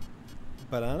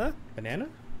 Banana? Banana?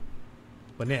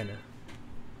 Banana.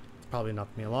 Probably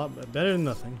knocked me a lot, but better than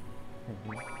nothing.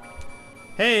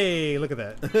 Hey, look at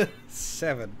that.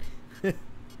 7.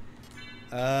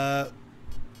 The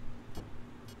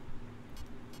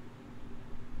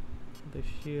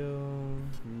shield.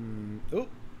 Oh,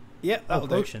 yeah, that'll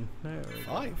do. Potion.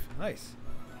 5. Nice.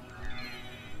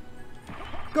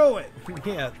 Go it!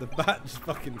 Yeah, the bat just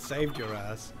fucking saved your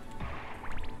ass.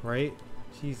 Right?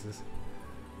 Jesus.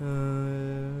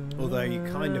 Although you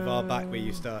kind of are back where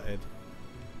you started.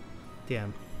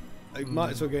 Damn. You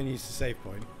might as well go and use the save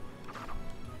point.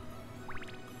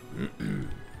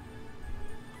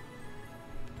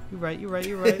 You're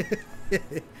right.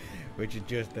 Which is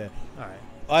just there. Alright.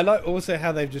 I like also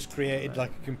how they've just created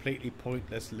like a completely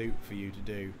pointless loop for you to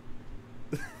do.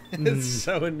 It's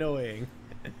so annoying.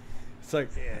 It's like,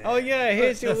 oh yeah,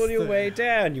 here's your way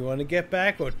down. You want to get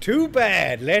back? Or too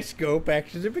bad. Let's go back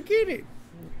to the beginning.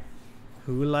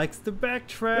 Who likes to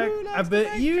backtrack? I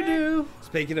bet you do.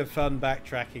 Speaking of fun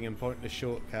backtracking and pointless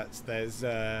shortcuts, there's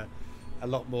a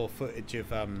lot more footage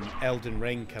of Elden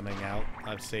Ring coming out.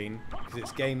 I've seen, because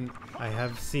it's game. I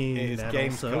have seen that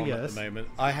also. Yes. At the moment,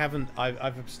 I haven't.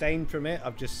 I've abstained from it.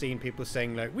 I've just seen people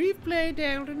saying like, "We've played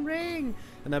Elden Ring,"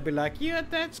 and I'd be like, "Yeah,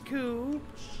 that's cool."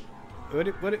 What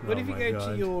if you go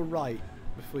to your right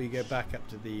before you go back up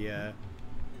to the?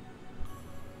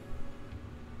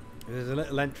 There's a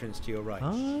little entrance to your right.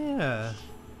 Oh yeah.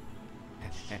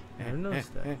 I never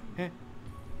noticed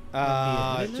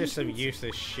that. Just some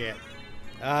useless shit.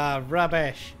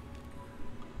 Rubbish.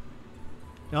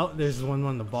 No, there's one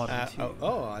on the bottom too.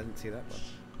 Oh, I didn't see that one.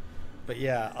 But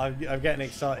yeah, I'm getting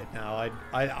excited now.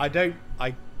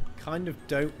 I kind of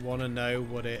don't want to know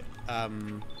what it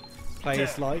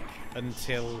plays like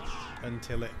until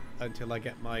I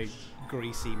get my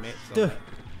greasy mitts on it.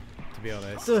 To be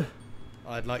honest,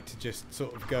 I'd like to just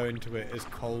sort of go into it as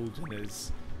cold and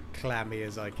as clammy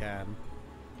as I can.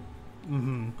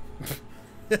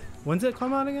 When's it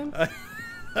come out again?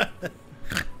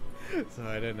 So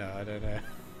I don't know.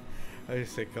 I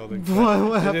just said cold and clammy.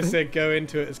 What happened? I just said go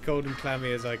into it as cold and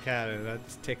clammy as I can, and that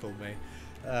just tickled me.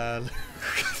 A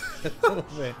little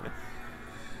bit.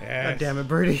 Yes. God damn it,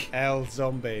 Birdie. L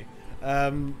zombie.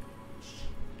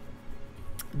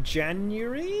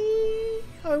 January,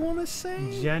 I want to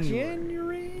say.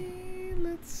 January.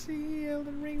 Let's see.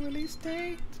 Elden Ring release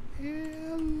date.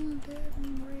 Elden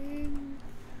Ring.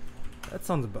 That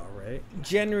sounds about right.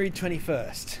 January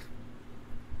 21st.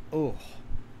 Oh,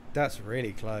 that's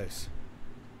really close.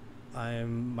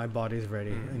 My body's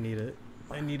ready. I need it.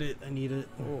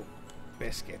 Oh,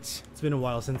 biscuits. It's been a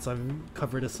while since I've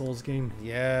covered a Souls game.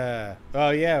 Yeah. Oh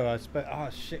yeah. Oh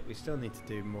shit. We still need to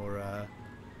do more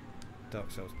Dark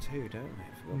Souls 2, don't we?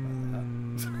 I forgot about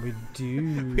that. We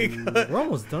do. We're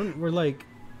almost done. We're like.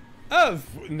 Oh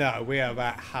no, we are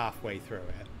about halfway through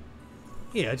it.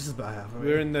 Yeah, just about halfway.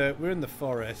 We're in the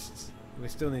forests. We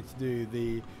still need to do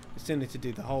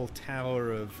the whole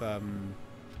tower of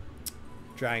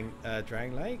Drang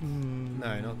Lake.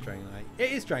 No, not Drang Lake.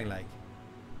 It is Drang Lake.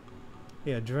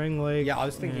 Yeah, Drang Lake. Yeah, I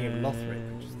was thinking of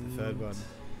Lothric, which is the third one.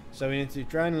 So we need to do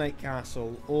Drang Lake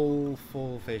Castle, all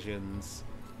 4 visions,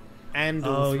 and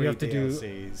all 3 you have to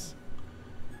DLCs.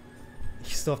 You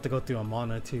still have to go through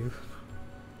Amana too.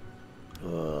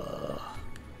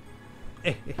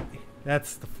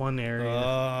 That's the fun area.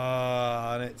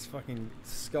 And it's fucking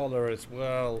Scholar as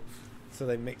well, so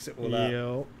they mix it all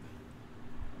up.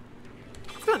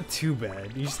 It's not too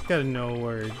bad. You just gotta know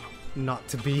where not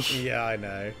to be. Yeah, I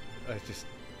know. I was just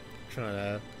trying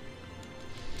to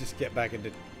just get back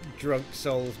into drunk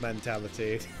souls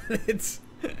mentality. It's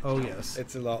yes,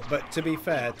 it's a lot. But to be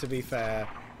fair,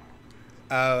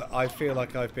 I feel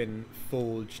like I've been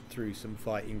forged through some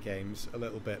fighting games a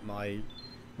little bit. My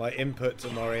inputs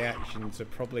and my reactions are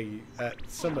probably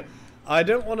some. I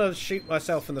don't want to shoot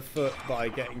myself in the foot by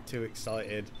getting too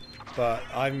excited, but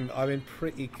I'm in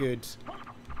pretty good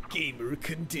gamer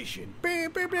condition. Gamer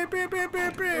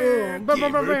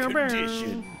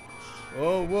condition.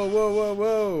 Whoa, whoa, whoa, whoa,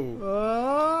 whoa.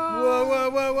 Whoa, whoa,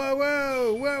 whoa, whoa,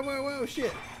 whoa, whoa, whoa, whoa,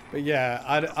 shit. But yeah,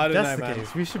 I don't know, man. That's the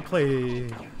case. We should play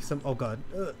some. Oh god,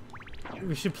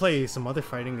 we should play some other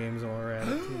fighting games while we're at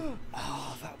it too.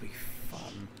 Oh, that'll be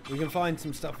fun. We can find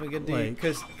some stuff we can do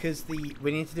because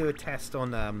we need to do a test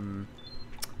on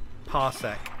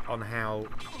Parsec on how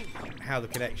the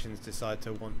connections decide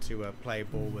to want to play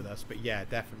ball with us. But yeah,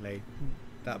 definitely.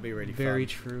 That'd be really very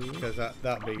fun. True. Because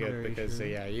that'd be good. Very because true.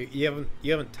 Yeah, you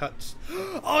haven't touched.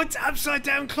 Oh, it's upside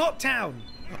down Clock Town.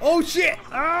 Oh shit!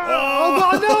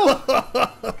 Oh god,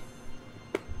 no!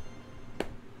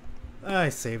 I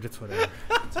saved. It's whatever.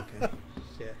 It's okay.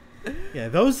 Shit. Yeah,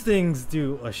 those things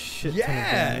do a shit ton of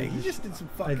damage. You just did some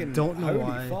fucking I don't know holy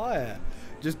why. fire.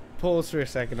 Just pause for a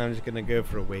second. I'm just gonna go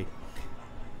for a wee.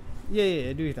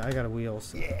 Yeah, do it. I got a wheel.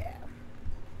 So. Yeah.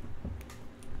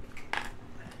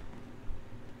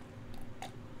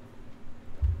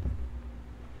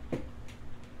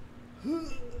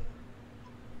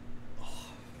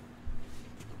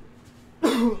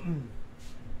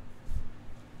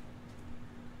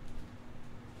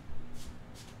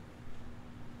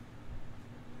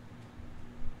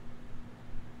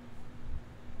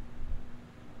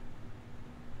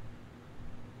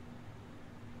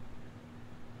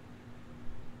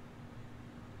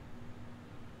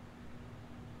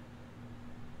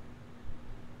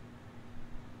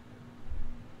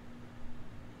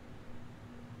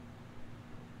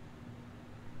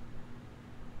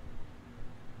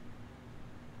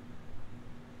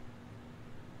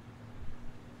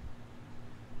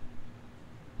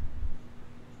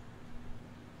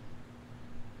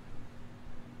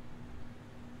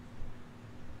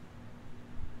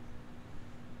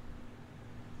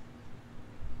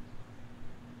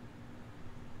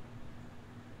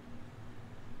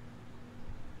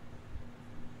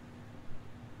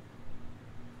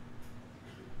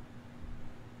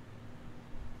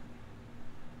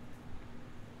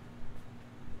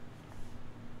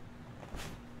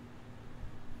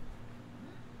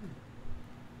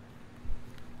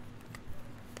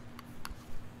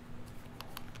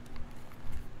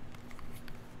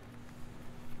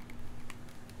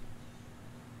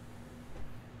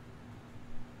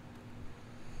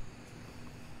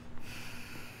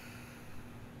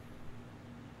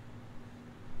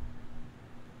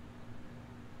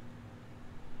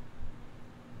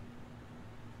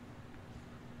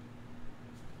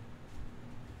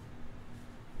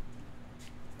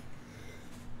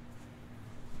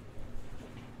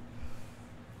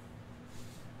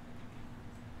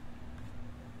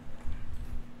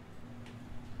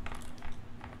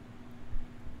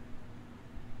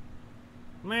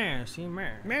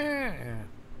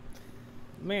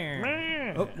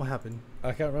 Oh, what happened?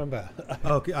 I can't remember.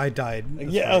 Okay, I died.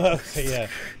 Yeah, okay, yeah.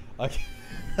 I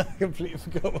completely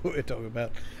forgot what we were talking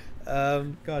about.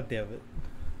 God damn it.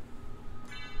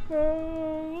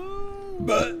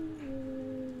 But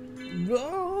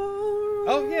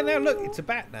oh yeah, now look, it's a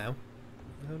bat now.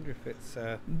 I wonder if it's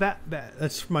Bat.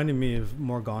 That's reminding me of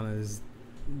Morgana's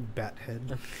bat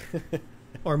head,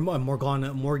 or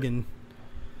Morgan.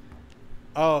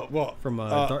 Oh, what from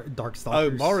Dark Oh,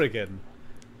 Stalkers? Morrigan.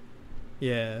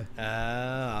 Yeah.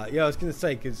 Yeah, I was gonna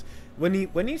say because when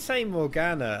you say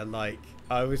Morgana, like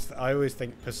I always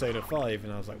think Persona 5,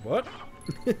 and I was like, what?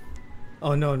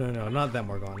 Oh no, not that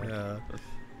Morgana.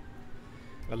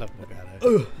 I love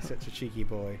Morgana. Such a cheeky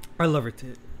boy. I love her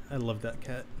too. I love that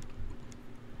cat.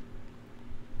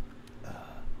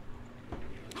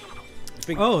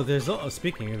 There's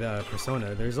speaking of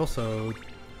Persona, there's also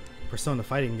Persona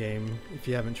fighting game if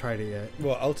you haven't tried it yet.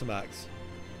 What, Ultimax?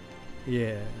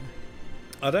 Yeah.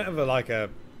 I don't have a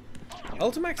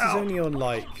Ultimax is only on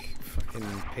like fucking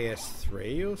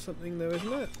PS3 or something though,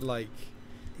 isn't it? Like,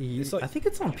 it's like, I think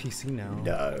it's on PC now.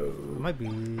 no, It might be.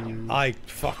 I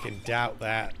fucking doubt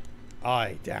that.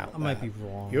 I doubt. I might be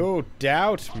wrong. You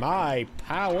doubt my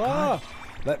power? God.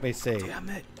 Let me see. Damn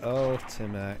it.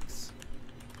 Ultimax.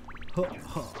 Huh,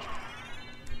 huh.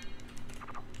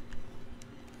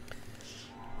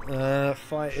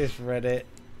 Fighters Reddit.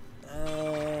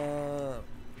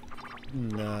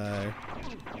 No.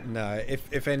 No.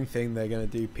 If anything, they're gonna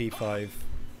do P5A,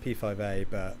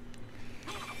 but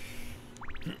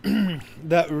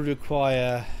that would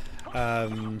require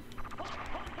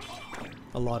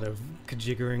A lot of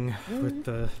jiggering with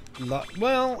the.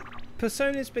 well,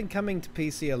 Persona's been coming to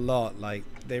PC a lot. Like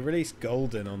they released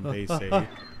Golden on PC,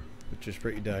 which is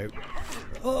pretty dope.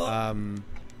 And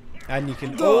you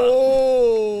can.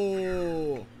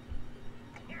 Oh!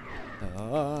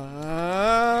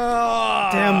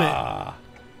 Damn it!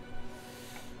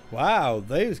 Wow,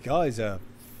 those guys are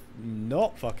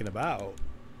not fucking about.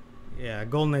 Yeah,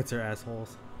 Golden Knights are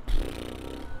assholes.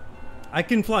 I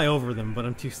can fly over them, but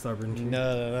I'm too stubborn to.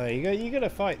 No. You gotta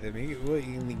fight them. You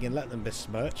can let them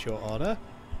besmirch your honor.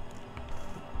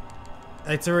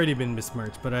 It's already been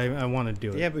besmirched, but I want to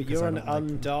do it. Yeah, but you're an like them.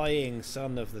 undying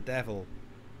son of the devil.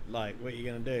 Like, what are you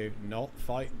gonna do? Not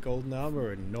fight Golden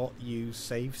Armor and not use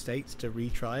save states to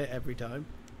retry it every time?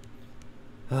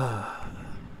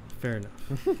 Fair enough.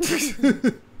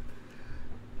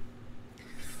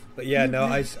 But yeah, no,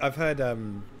 I've heard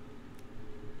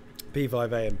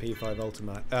P5A and P5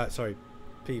 Ultimax. Sorry,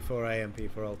 P4A and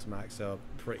P4 Ultimax are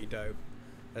pretty dope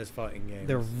as fighting games.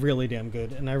 They're really damn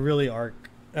good, and I really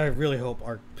hope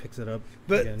Arc picks it up.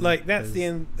 But again, like that's the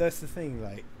end. That's the thing.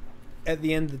 Like at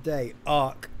the end of the day,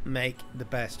 Arc make the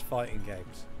best fighting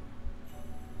games.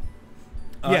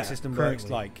 Arc system works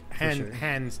like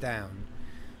hands down.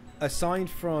 Aside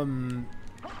from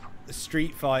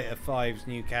Street Fighter V's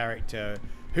new character,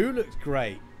 who looks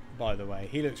great, by the way.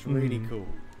 He looks really cool.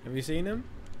 Have you seen him?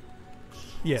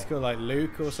 Yeah. It's called like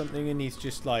Luke or something, and he's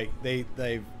just like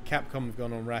Capcom have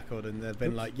gone on record and they've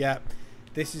been like, yeah,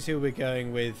 this is who we're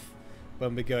going with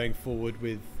when we're going forward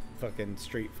with fucking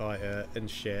Street Fighter and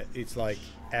shit. It's like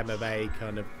MMA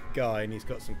kind of guy, and he's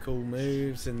got some cool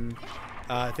moves, and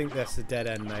I think that's the dead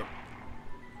end, mate.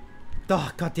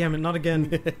 Oh, God damn it! Not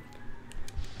again.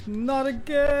 Not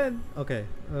again. Okay.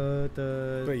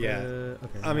 But yeah,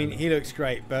 okay. I mean, he looks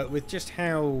great, but with just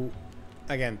how,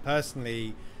 again,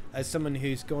 personally, as someone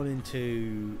who's gone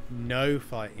into no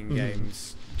fighting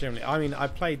games generally, I mean, I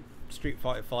played Street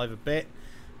Fighter V a bit,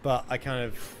 but I kind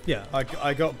of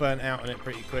I got burnt out on it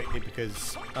pretty quickly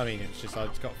because I mean it's just I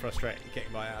just got frustrated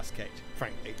getting my ass kicked,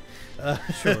 frankly.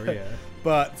 Sure, yeah.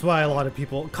 But that's why a lot of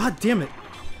people. God damn it!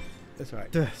 That's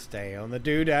right. Stay on the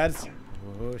doodads.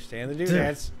 Oh, stay on the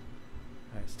doodads.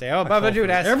 Right, stay above the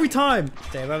doodads. Every time.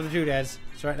 Stay above the doodads.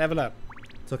 That's right. Level up.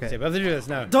 It's okay. Stay above the doodads.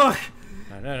 No. Duh.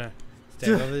 No.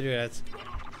 Stay above the doodads.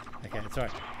 Okay, that's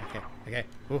right. Okay.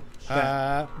 Ooh.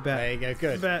 There you go.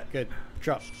 Good. Good.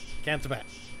 Drop. Cancel back.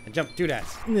 And jump.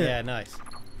 Doodads. Yeah, nice.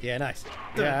 Yeah, nice.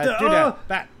 Yeah, doodad.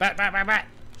 Bat.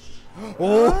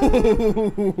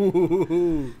 Oh!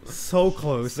 So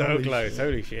close. So close.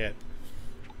 Holy shit.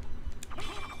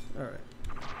 All right.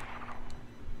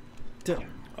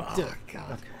 Oh,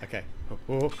 God. Okay.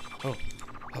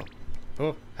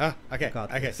 Okay.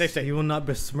 Got okay. this. Safe. You will not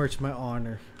besmirch my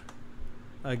honor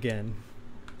again.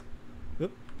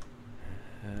 Oop.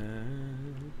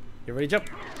 You ready? Jump.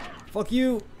 Fuck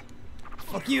you.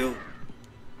 Fuck you.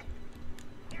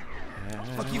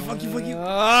 Fuck you.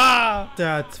 Ah!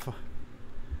 That's fine.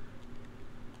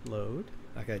 Load.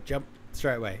 Okay. Jump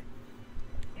straight away.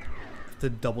 To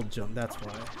double jump. That's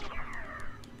why.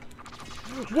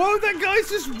 Whoa! That guy's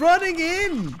just running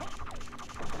in.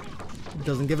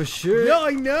 Doesn't give a shit. Yeah,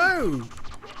 I know.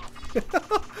 Look at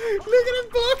him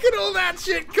blocking all that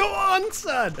shit. Go on,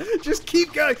 son. Just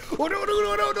keep going. Oh, no.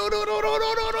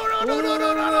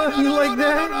 You like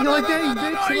that? You like that, you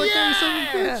bitch? You like that, you son of a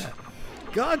bitch?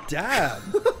 God damn.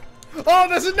 Oh,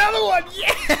 there's another one.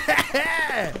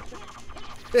 Yeah.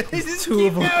 Just two keep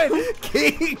of them. going.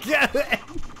 Keep going.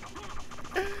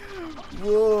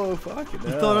 Whoa, fucking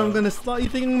hell. You thought I'm gonna stop? You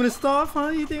think I'm gonna stop, huh?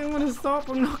 You think I'm gonna stop?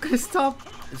 I'm not gonna stop.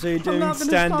 So you're doing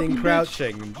standing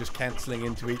crouching and just cancelling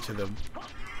into each of them?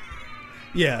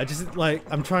 Yeah, just like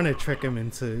I'm trying to trick him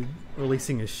into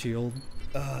releasing his shield.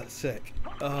 Oh, that's sick.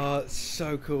 Oh, it's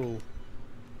so cool.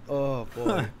 Oh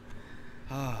boy.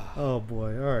 Oh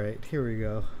boy. All right, here we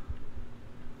go.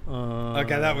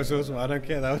 Okay, that was awesome. I don't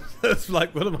care. That's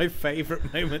like one of my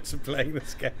favourite moments of playing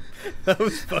this game. That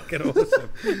was fucking awesome.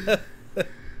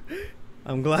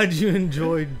 I'm glad you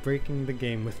enjoyed breaking the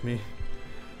game with me.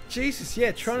 Jesus,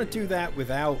 yeah, trying to do that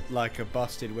without like a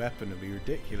busted weapon would be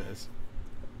ridiculous.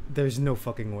 There's no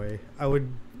fucking way. I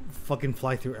would fucking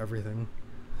fly through everything.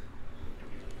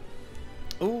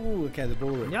 Oh, okay, the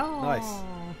ball room. Yeah. Nice.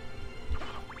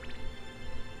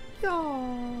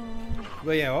 Yeah.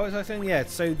 Well, yeah, what was I saying? Yeah,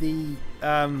 so the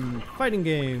Fighting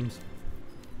games.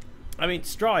 I mean,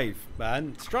 Strive,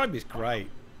 man. Strive is great.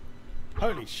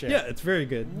 Holy shit. Yeah, it's very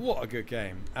good. What a good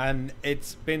game. And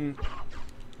it's been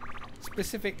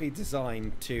specifically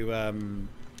designed to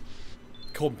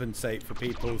compensate for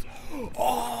people's...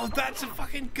 Oh, that's a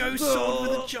fucking ghost sword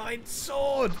with a giant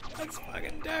sword. That's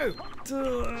fucking dope. He's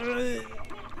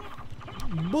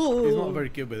not very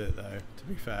good with it, though, to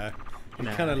be fair. He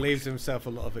kind of leaves himself a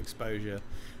lot of exposure.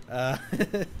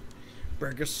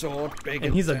 Bigger sword, bigger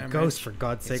And he's a damage. ghost, for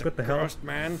God's sake. What the hell? Ghost,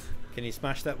 man. Can he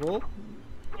smash that wall?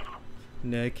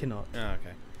 No, I cannot. Oh,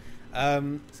 okay. I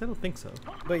don't think so.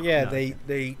 But yeah, No,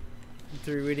 they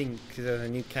through reading, because there's a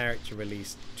new character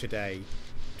released today,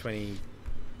 27th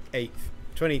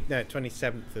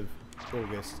of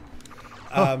August.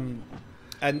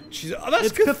 And she's that's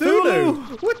It's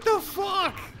Cthulhu! What the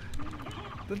fuck?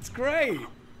 That's great.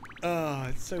 Oh,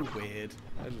 it's so weird.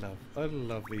 I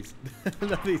love these I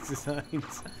love these designs.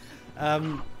 Who's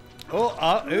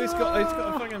got a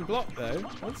fucking block though?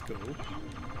 That's cool.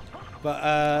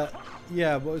 But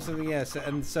yeah, what was something else?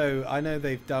 And so I know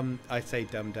they've dumbed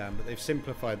down, but they've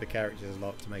simplified the characters a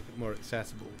lot to make it more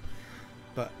accessible.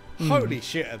 But holy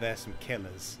shit, are there some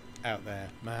killers out there,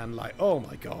 man? Like, oh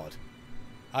my god.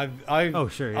 Oh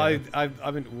sure, yeah.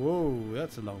 I've been, whoa,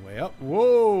 that's a long way up.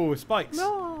 Whoa, spikes.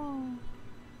 No.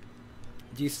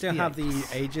 Do you still have the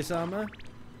Aegis armor?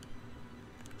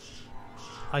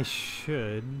 I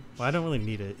should. Well, I don't really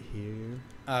need it here.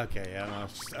 Okay, yeah, no,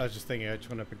 I was just thinking, I just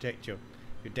want to protect your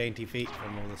dainty feet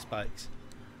from all the spikes.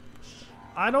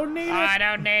 I don't need it. I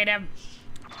don't need him.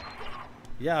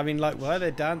 Yeah, I mean, like, why are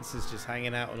there dancers just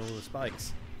hanging out on all the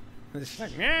spikes? It's just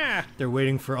like, yeah, They're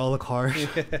waiting for all the cars.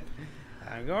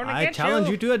 I'm going to I get challenge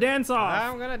you to a dance off.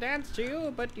 I'm going to dance to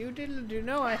you, but you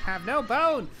know I have no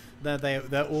bone. no, they're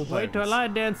all bones. Wait till I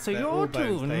dance to They're all your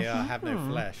bones. tune. They have no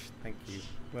flesh. Thank you.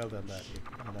 Well done, Daddy.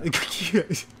 Well done.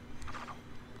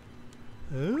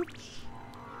 Yeah.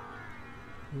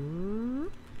 Mm.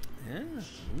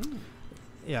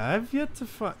 Yeah, I've yet to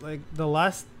fight. Like the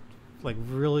last, like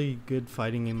really good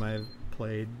fighting game I've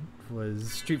played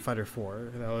was Street Fighter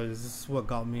 4. That was what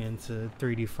got me into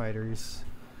 3D fighters.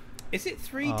 Is it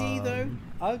 3D though?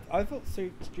 I thought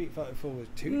Street Fighter 4 was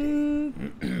 2D.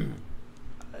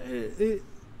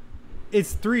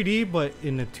 It's 3D, but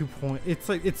in a 2. It's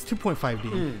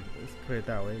 2.5D. Let's put it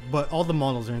that way. But all the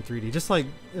models are in 3D, just like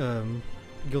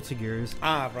Guilty Gears.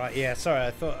 Ah, right. Yeah. Sorry.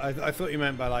 I thought you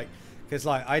meant by like, because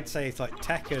like I'd say it's like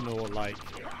Tekken or like,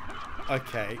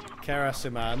 okay,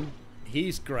 Karasuman.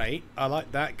 He's great. I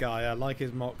like that guy. I like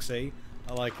his moxie.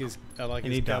 I like his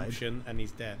gumption, and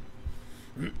he's dead.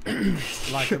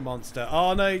 Like a monster.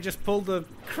 Oh no! He just pulled the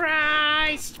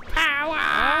Christ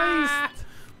power!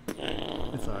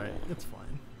 It's alright. It's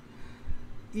fine.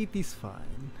 E.T.'s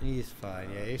fine. He's fine.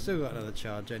 Yeah, he's still got another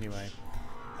charge anyway.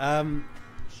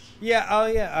 Yeah. Oh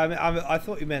yeah. I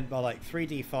thought you meant by like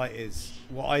 3D fighters.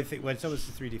 What I think when someone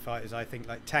says 3D fighters, I think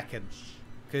like Tekken,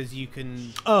 because you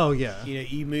can. Oh yeah. You know,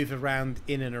 you move around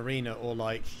in an arena, or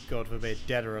like, God forbid,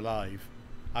 Dead or Alive.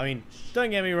 I mean, don't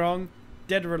get me wrong.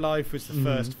 Dead or Alive was the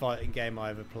first fighting game I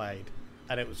ever played,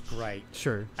 and it was great.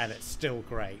 Sure. And it's still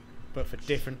great, but for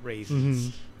different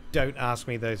reasons. Don't ask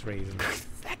me those reasons.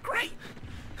 They're great.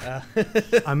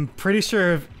 I'm pretty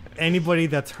sure if anybody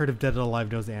that's heard of Dead or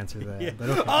Alive knows the answer to that. Yeah.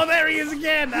 But okay. Oh, there he is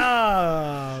again.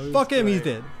 Oh, Fuck him, great. he's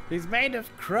dead. He's made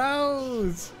of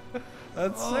crows.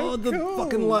 That's so the cool.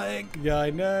 fucking leg. Yeah,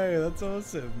 I know. That's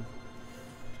awesome.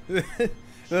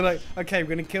 They're like, okay, we're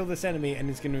going to kill this enemy and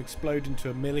it's going to explode into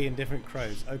a million different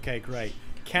crows. Okay, great.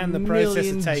 Can the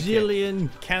processor take it?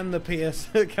 Can the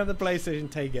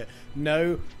PlayStation take it?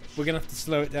 No, we're going to have to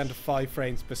slow it down to 5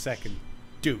 frames per second.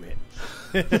 Do it.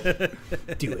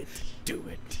 Do it. Do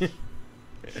it.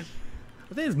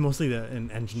 I think it's mostly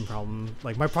an engine problem.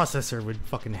 Like my processor would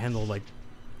fucking handle like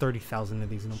 30,000 of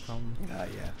these, no problem. Yeah,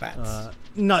 bats.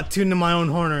 Not tuned to my own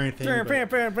horn or anything. Anyway.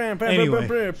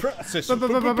 Processor.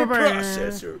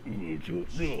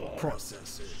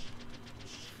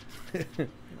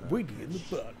 Weenie in the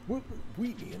butt.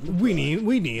 Weenie in the butt.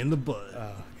 Weenie in the butt.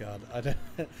 Oh god, I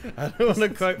don't want to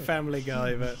quote Family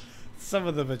Guy, but some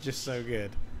of them are just so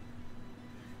good.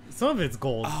 Some of it's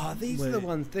gold. Oh, these are the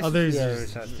ones. This Others is the is-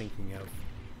 areas I was thinking of.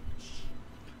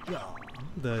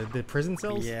 The prison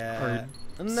cells. Yeah.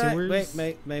 Or No, sewers,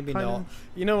 wait, maybe kinda? not.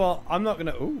 You know what? I'm not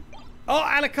gonna. Ooh. Oh,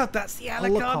 Alucard. That's the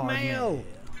Alucard mail.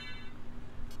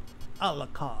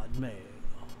 Alucard mail.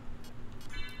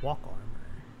 Walk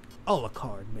armor.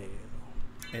 Alucard mail.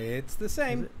 It's the Is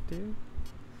same. it, dude?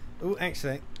 Oh,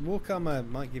 actually, walk armor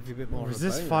might give you a bit more. of a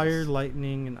Resist bonus. fire,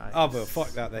 lightning, and ice. Oh, but fuck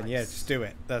that then. Yeah, Nice. just do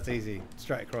it. That's easy.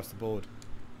 Straight across the board.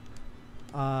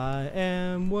 I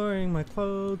am wearing my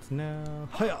clothes now.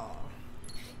 Hiya!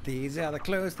 These are the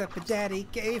clothes that my daddy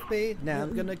gave me. Now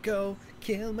I'm gonna go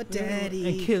kill my daddy.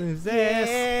 And kill his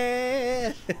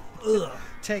ass. Yeah. Ugh.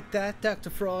 Take that,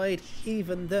 Dr. Freud,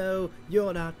 even though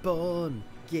you're not born.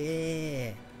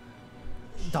 Yeah.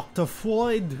 Dr.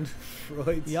 Floyd.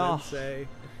 Freud Yeah. sensei.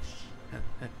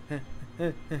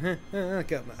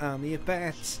 Got my army of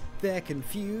bats. They're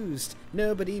confused.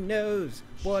 Nobody knows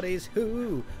what is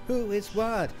who is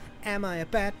what. Am I a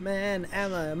Batman?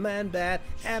 Am I a man-bat?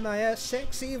 Am I a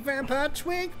sexy vampire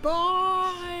twink boy?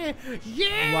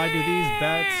 Yeah! Why do these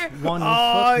bats want to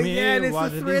Oh, fuck me? yeah, and it's Why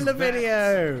the do these Thriller bats-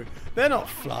 video. They're not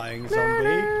flying,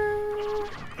 zombie.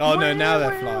 Oh no, now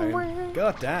they're flying.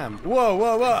 God damn. Whoa,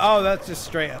 whoa, whoa. Oh, that's just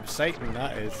straight up Satan,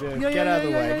 that is. Get out of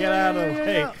the way. Get out of the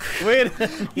way.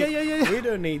 We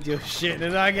don't need your shit. No,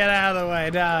 get out of the way.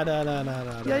 No. No.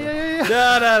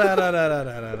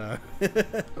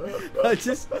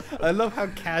 I love how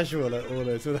casual it all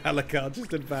is with Alucard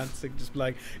just advancing, just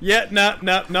like, yeah, no,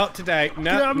 not today.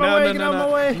 No.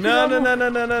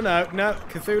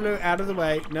 Cthulhu, out of the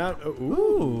way. No.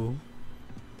 Ooh.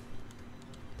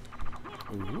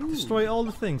 Destroy all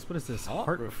the things. What is this?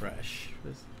 Heart refresh. I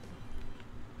Is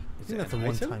think it that's a an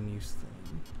item? one-time use thing.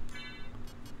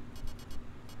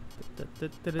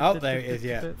 Oh, there it is,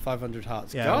 yeah. 500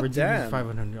 hearts. Yeah, God reduce damn.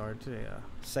 500 yards. Yeah.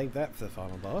 Save that for the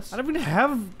final boss. I don't even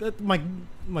have that.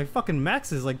 My fucking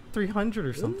max is like 300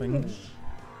 or something.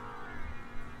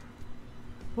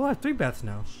 Oh, I have 3 bats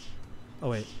now. Oh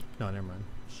wait, no, never mind.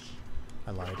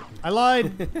 I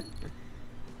lied.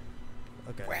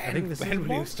 Okay, I think this is when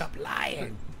will you boss? stop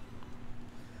lying?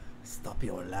 Stop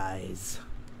your lies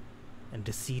and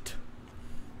deceit.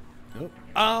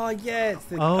 Oh, yeah, it's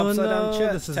the Oh upside down no,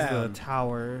 church this is town. the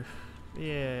tower.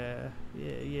 Yeah.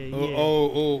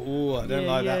 Oh, I don't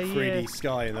Yeah, like that yeah, 3D yeah.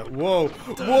 sky and that. Whoa.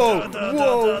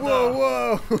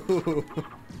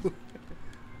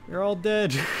 You're all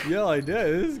dead. Yeah, I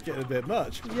know. This is getting a bit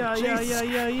much. Yeah.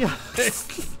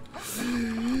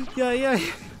 Yeah.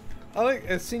 I like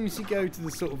as soon as you go to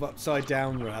the sort of upside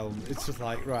down realm, it's just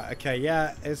like, right, okay,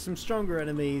 yeah, there's some stronger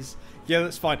enemies. Yeah,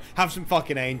 that's fine. Have some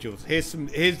fucking angels. Here's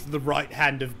the right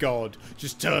hand of God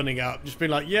just turning up, just being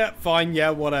like, yeah, fine, yeah,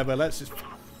 whatever. Let's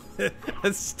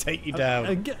just take you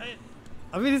down.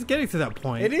 I mean, it's getting to that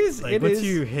point. It is, Like, it once is.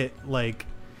 you hit like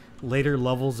later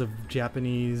levels of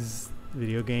Japanese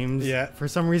video games, Yeah. for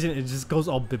some reason it just goes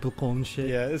all biblical and shit.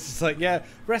 Yeah, it's just like, yeah,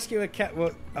 rescue a cat.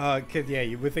 What? Kid,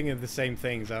 yeah, we're thinking of the same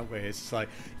things, aren't we? It's just like,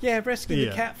 yeah, rescue the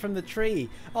Yeah. cat from the tree.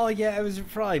 Oh, yeah, it was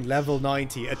fine. Level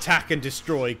 90, attack and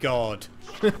destroy God.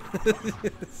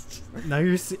 Now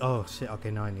you're oh shit.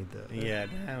 Okay, now I need the Yeah,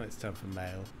 now it's time for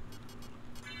mail.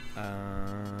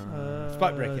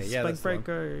 Spike breaker, yeah, that's the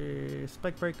one.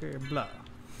 Spike breaker, blah.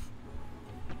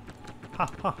 Ha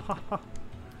ha ha ha.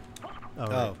 Oh,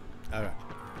 right. Oh, all right.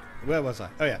 Where was I?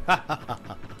 Oh yeah.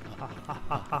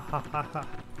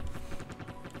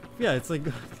 Yeah, it's like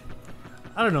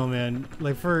I don't know, man.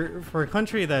 Like for a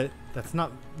country that's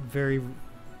not very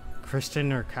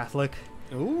Christian or Catholic,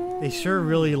 Ooh. they sure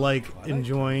really like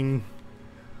enjoying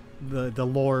the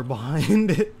lore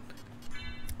behind it.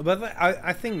 But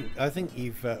I think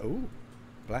you've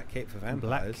Black Cape for Vampires.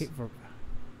 Black Cape for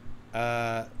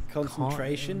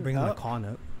concentration, bring my up, con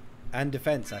up. and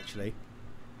defense actually.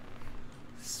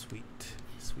 Sweet.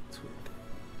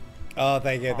 Oh,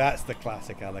 there you go. That's the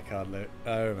classic Alucard look.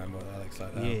 I remember what that looks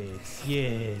like now.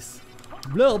 Yes.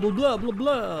 Blah blah blah blah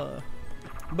blah.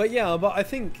 But yeah, but I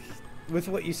think with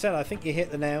what you said, I think you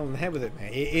hit the nail on the head with it,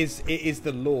 mate. It is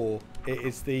the lore. It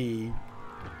is the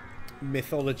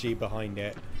mythology behind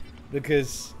it,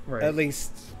 because Right. at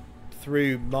least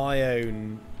through my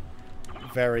own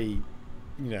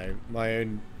my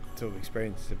own sort of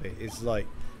experience of it, it's like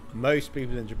most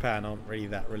people in Japan aren't really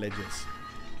that religious.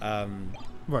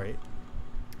 Right.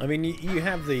 I mean, you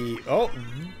have the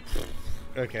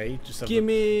okay, just have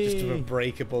Gimme. just have a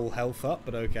breakable health up,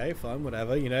 but okay, fine,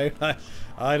 whatever. You know,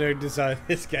 I don't design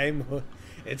this game.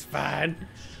 It's fine.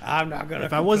 I'm not gonna.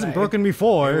 If I wasn't complain. broken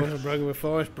before, It wasn't broken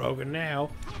before. It's broken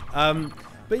now.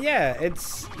 But yeah,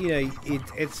 it's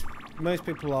it's most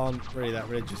people aren't really that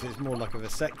religious. It's more like of a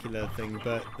secular thing,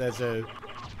 but there's a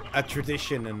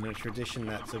tradition, and a tradition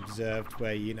that's observed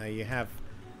where, you know, you have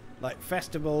like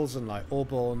festivals and like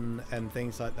Aubon and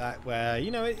things like that, where,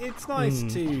 you know, it's nice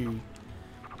to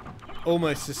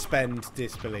almost suspend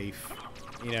disbelief,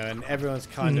 you know, and everyone's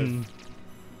kind of,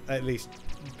 at least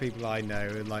people I know,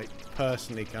 are like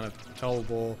personally kind of told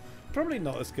war. Probably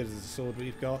not as good as the sword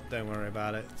we've got. Don't worry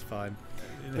about it. It's fine.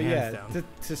 But yeah,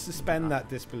 to suspend that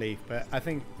disbelief. But I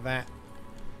think that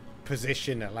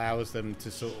position allows them to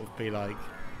sort of be like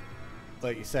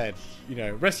you said, you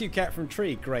know, rescue cat from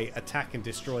tree, great, attack and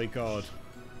destroy God.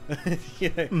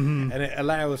 You know, and it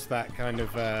allows that kind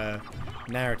of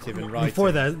narrative and writing.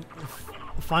 Before that,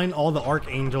 find all the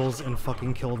archangels and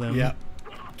fucking kill them. Yep.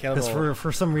 Kill them all. Because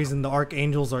for some reason the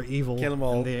archangels are evil. Kill them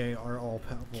all. And they are all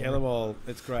powerful. Kill them all.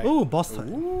 It's great. Ooh, boss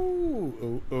time.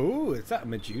 Ooh, is that a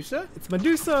Medusa? It's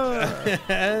Medusa!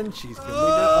 And she's giving me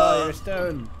the you're a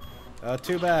stone. Oh,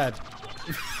 too bad.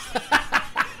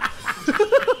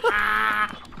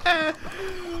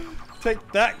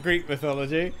 Take that, Greek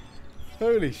mythology.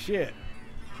 Holy shit.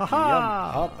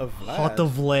 Haha! Heart of lead. Heart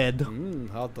of lead.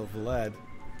 Heart of lead.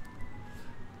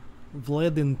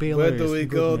 Vlad Impaler. Where do we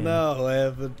go now? I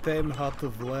have obtained Heart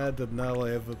of Lead, and now I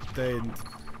have obtained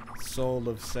Soul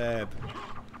of Sad.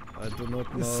 I do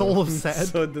not know. Soul of Sad?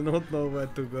 So I do not know where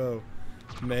to go.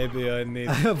 Maybe I need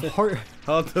I have Heart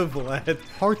of Lead.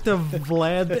 Heart of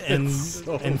Vlad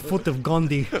and Foot of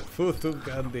Gandhi. Foot of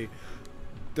Gandhi.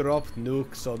 Drop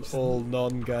nukes on all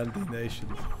non-Gandhi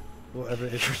nations. Whatever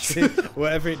it is,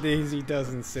 whatever it is he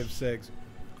does in Civ 6.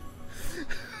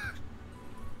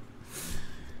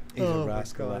 He's a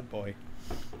rascal, that boy.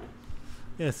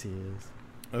 Yes, he is.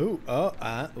 Ooh,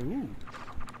 ooh.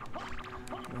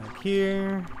 Back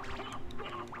here.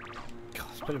 God,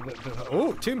 it's been a bit,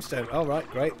 oh, tombstone. All right,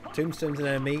 great. Tombstone's an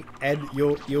enemy.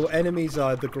 Your enemies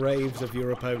are the graves of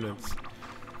your opponents.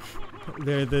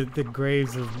 They're the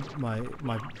graves of my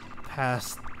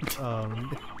past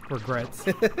regrets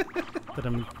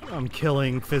that I'm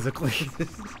killing physically.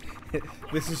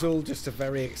 This is all just a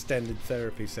very extended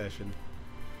therapy session.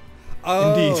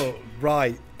 Oh, indeed.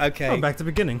 Right. Okay. Oh, back to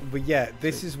the beginning. But yeah,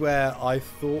 this is where I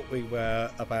thought we were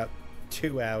about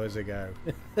 2 hours ago.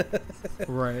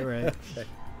 Right. Okay.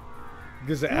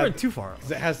 Because it weren't too far. Because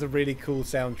it has the really cool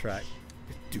soundtrack.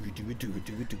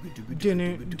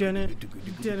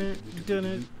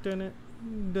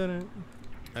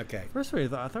 Okay. First, I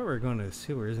thought we were going to the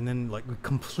sewers, and then like we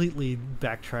completely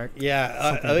backtracked.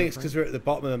 Yeah, I think it's because we're at the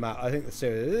bottom of the map. I think the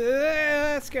sewers.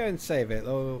 Let's go and save it.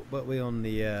 Oh, but we on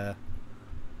the.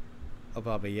 Oh,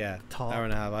 probably top. Hour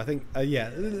and a half. I think.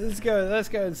 Yeah, let's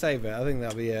go and save it. I think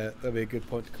that'll be a good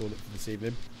point to call it for this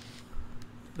evening.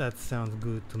 That sounds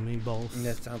good to me, boss.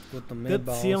 That sounds good to me, that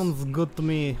boss. That sounds good to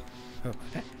me.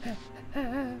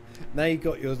 Now you've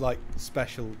got your like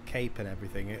special cape and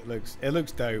everything. It looks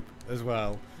dope as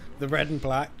well. The red and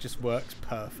black just works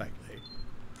perfectly.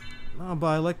 Oh, but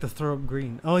I like the throw up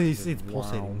green. Oh, you see it's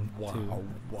pulsating too. Wow.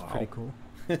 It's pretty cool.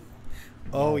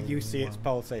 Oh, you see it's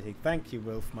pulsating. Thank you,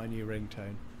 Will, for my new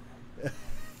ringtone.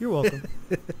 You're welcome.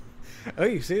 Oh,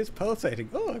 you see it's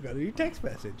pulsating. Oh, I got a new text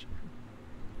message.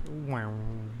 Wow.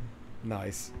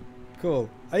 Nice. Cool.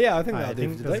 Oh yeah, I think that'll do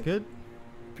for today. That's good.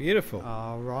 Beautiful.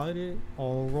 Alrighty.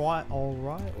 All right.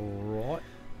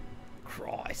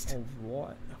 Christ. All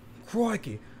right.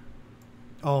 Crikey.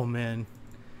 Oh man.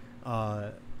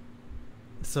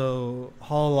 So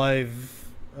Hololive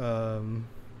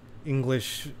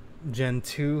English Gen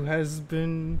 2 has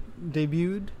been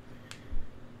debuted.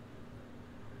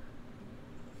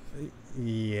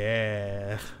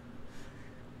 Yeah.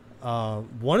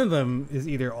 One of them is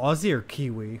either Aussie or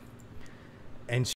Kiwi, and